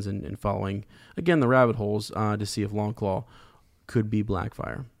questions and following, again, the rabbit holes to see if Longclaw could be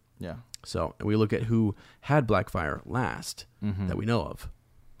Blackfire. Yeah. So, and we look at who had Blackfire last that we know of.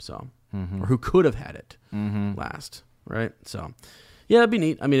 So, or who could have had it last, right? So, yeah, it'd be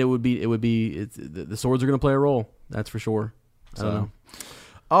neat. I mean, the swords are going to play a role. That's for sure. I don't know.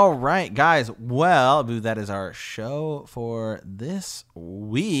 All right, guys. Well, that is our show for this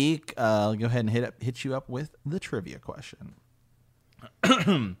week. I'll go ahead and hit you up with the trivia question.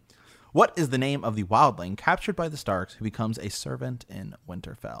 What is the name of the wildling captured by the Starks who becomes a servant in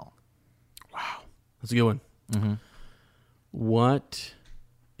Winterfell? Wow. That's a good one. Mm-hmm. What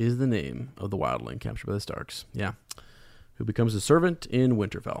is the name of the wildling captured by the Starks? Yeah. Who becomes a servant in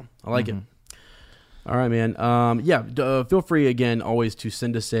Winterfell. I like it. All right, man. Feel free, again, always to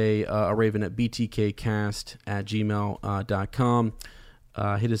send us a raven at btkcast@gmail.com.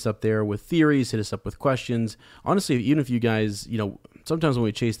 Hit us up there with theories. Hit us up with questions. Honestly, even if you guys, sometimes when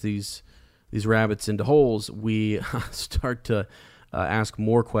we chase these rabbits into holes, we start to ask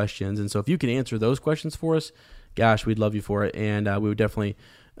more questions. And so if you can answer those questions for us, gosh, we'd love you for it. And we would definitely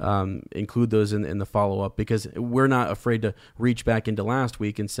include those in the follow-up, because we're not afraid to reach back into last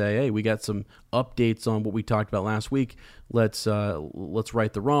week and say, hey, we got some updates on what we talked about last week. Let's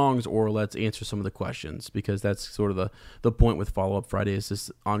right the wrongs, or let's answer some of the questions, because that's sort of the point with Follow-Up Friday, is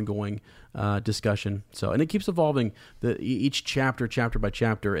this ongoing discussion. So, and it keeps evolving. Each chapter by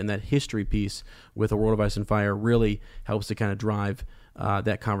chapter, and that history piece with A World of Ice and Fire really helps to kind of drive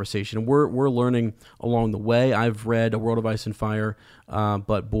that conversation. And we're learning along the way. I've read A World of Ice and Fire,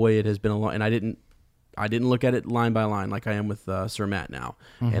 but boy, it has been a long, and I didn't look at it line by line like I am with Sir Matt now.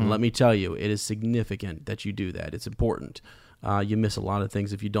 Mm-hmm. And let me tell you, it is significant that you do that. It's important. You miss a lot of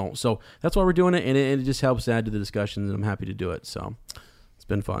things if you don't. So that's why we're doing it, and it just helps add to the discussion, and I'm happy to do it. So it's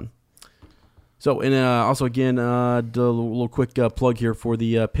been fun. So, and also, again, a little quick plug here for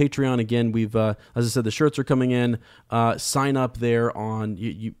the Patreon. Again, we've, as I said, the shirts are coming in. Sign up there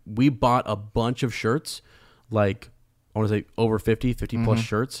on, we bought a bunch of shirts, like, I want to say over 50 plus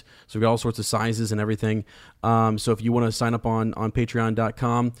shirts. So we've got all sorts of sizes and everything. So if you want to sign up on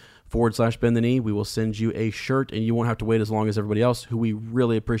patreon.com/bend the knee, we will send you a shirt, and you won't have to wait as long as everybody else, who we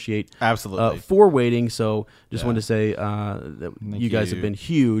really appreciate. Absolutely. For waiting. So just wanted to say that you guys have been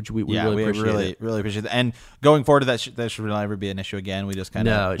huge. We really appreciate it. Really appreciate it. And going forward, that should not ever be an issue again. We just kind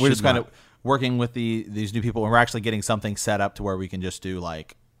of working with these new people, and we're actually getting something set up to where we can just do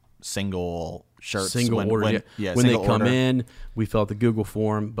like single shirts, when they come in. We fill out the Google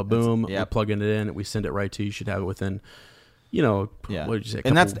form, boom, we plug it in, we send it right to you. You should have it within, what did you say?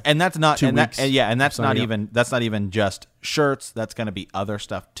 That's not even just shirts. That's going to be other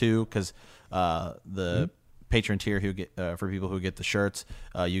stuff too, because the patron tier who get for people who get the shirts,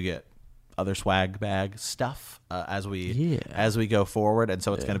 you get other swag bag stuff as we go forward, and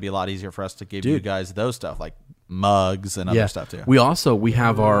so it's going to be a lot easier for us to give you guys those stuff, like mugs and other stuff too. We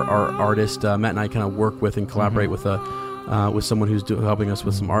have our artist Matt and I kind of work with and collaborate with someone who's helping us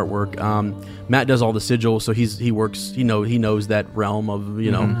with some artwork. Matt does all the sigils, so he knows that realm of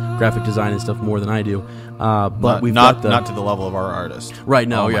graphic design and stuff more than I do. But we've not to the level of our artist, right?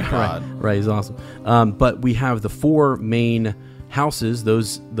 No, right. He's awesome. But we have the 4 main houses,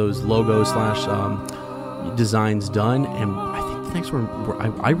 those logos slash designs done, and I think the next one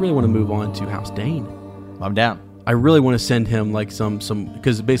I really want to move on to House Dane. I'm down. I really want to send him like some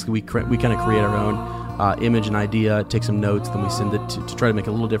because basically we kind of create our own image and idea, take some notes, then we send it to try to make it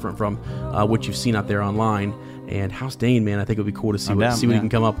a little different from what you've seen out there online. And House Dane, man, I think it would be cool to see what he can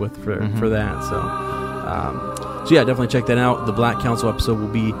come up with for that. So yeah, definitely check that out. The Black Council episode will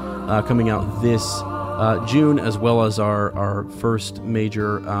be coming out this June, as well as our first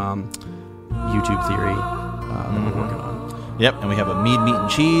major YouTube theory that we're working on. Yep, and we have a Mead, Meat, and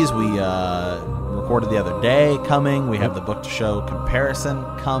Cheese. We recorded the other day coming. We have the book to show comparison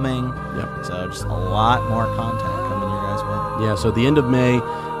coming. Yep. So just a lot more content coming your guys' way. Yeah, so at the end of May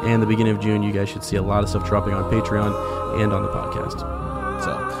and the beginning of June, you guys should see a lot of stuff dropping on Patreon and on the podcast.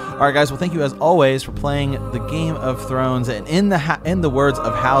 So, all right, guys. Well, thank you as always for playing the Game of Thrones. And in the words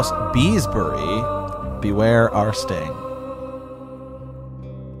of House Beesbury, beware our sting.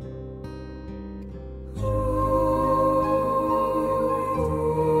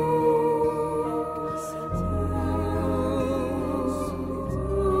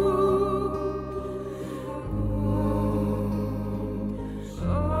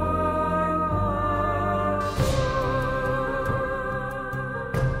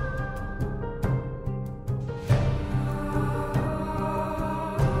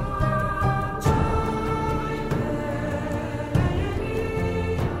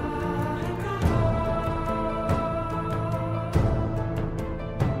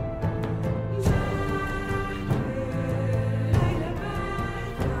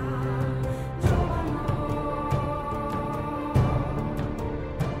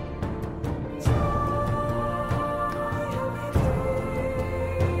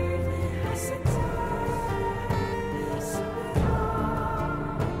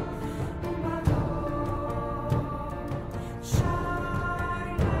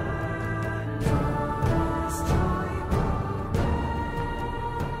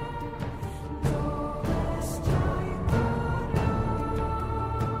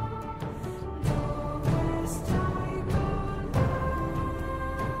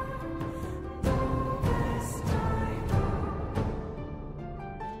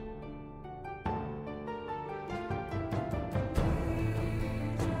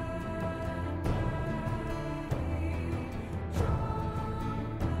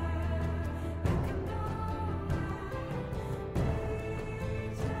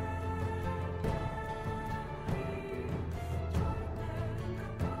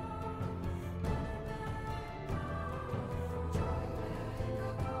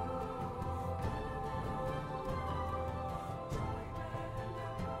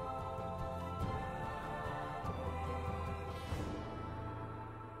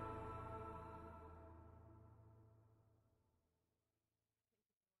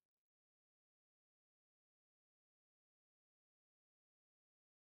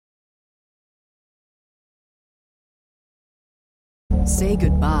 Say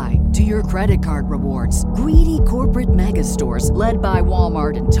goodbye to your credit card rewards. Greedy corporate mega stores, led by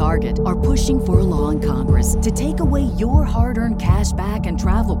Walmart and Target, are pushing for a law in Congress to take away your hard-earned cash back and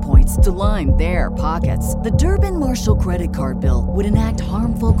travel points to line their pockets. The Durbin-Marshall credit card bill would enact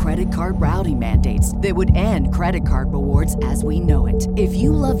harmful credit card routing mandates that would end credit card rewards as we know it. If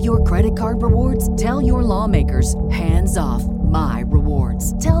you love your credit card rewards, tell your lawmakers, hands off my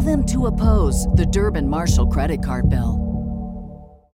rewards. Tell them to oppose the Durbin-Marshall credit card bill.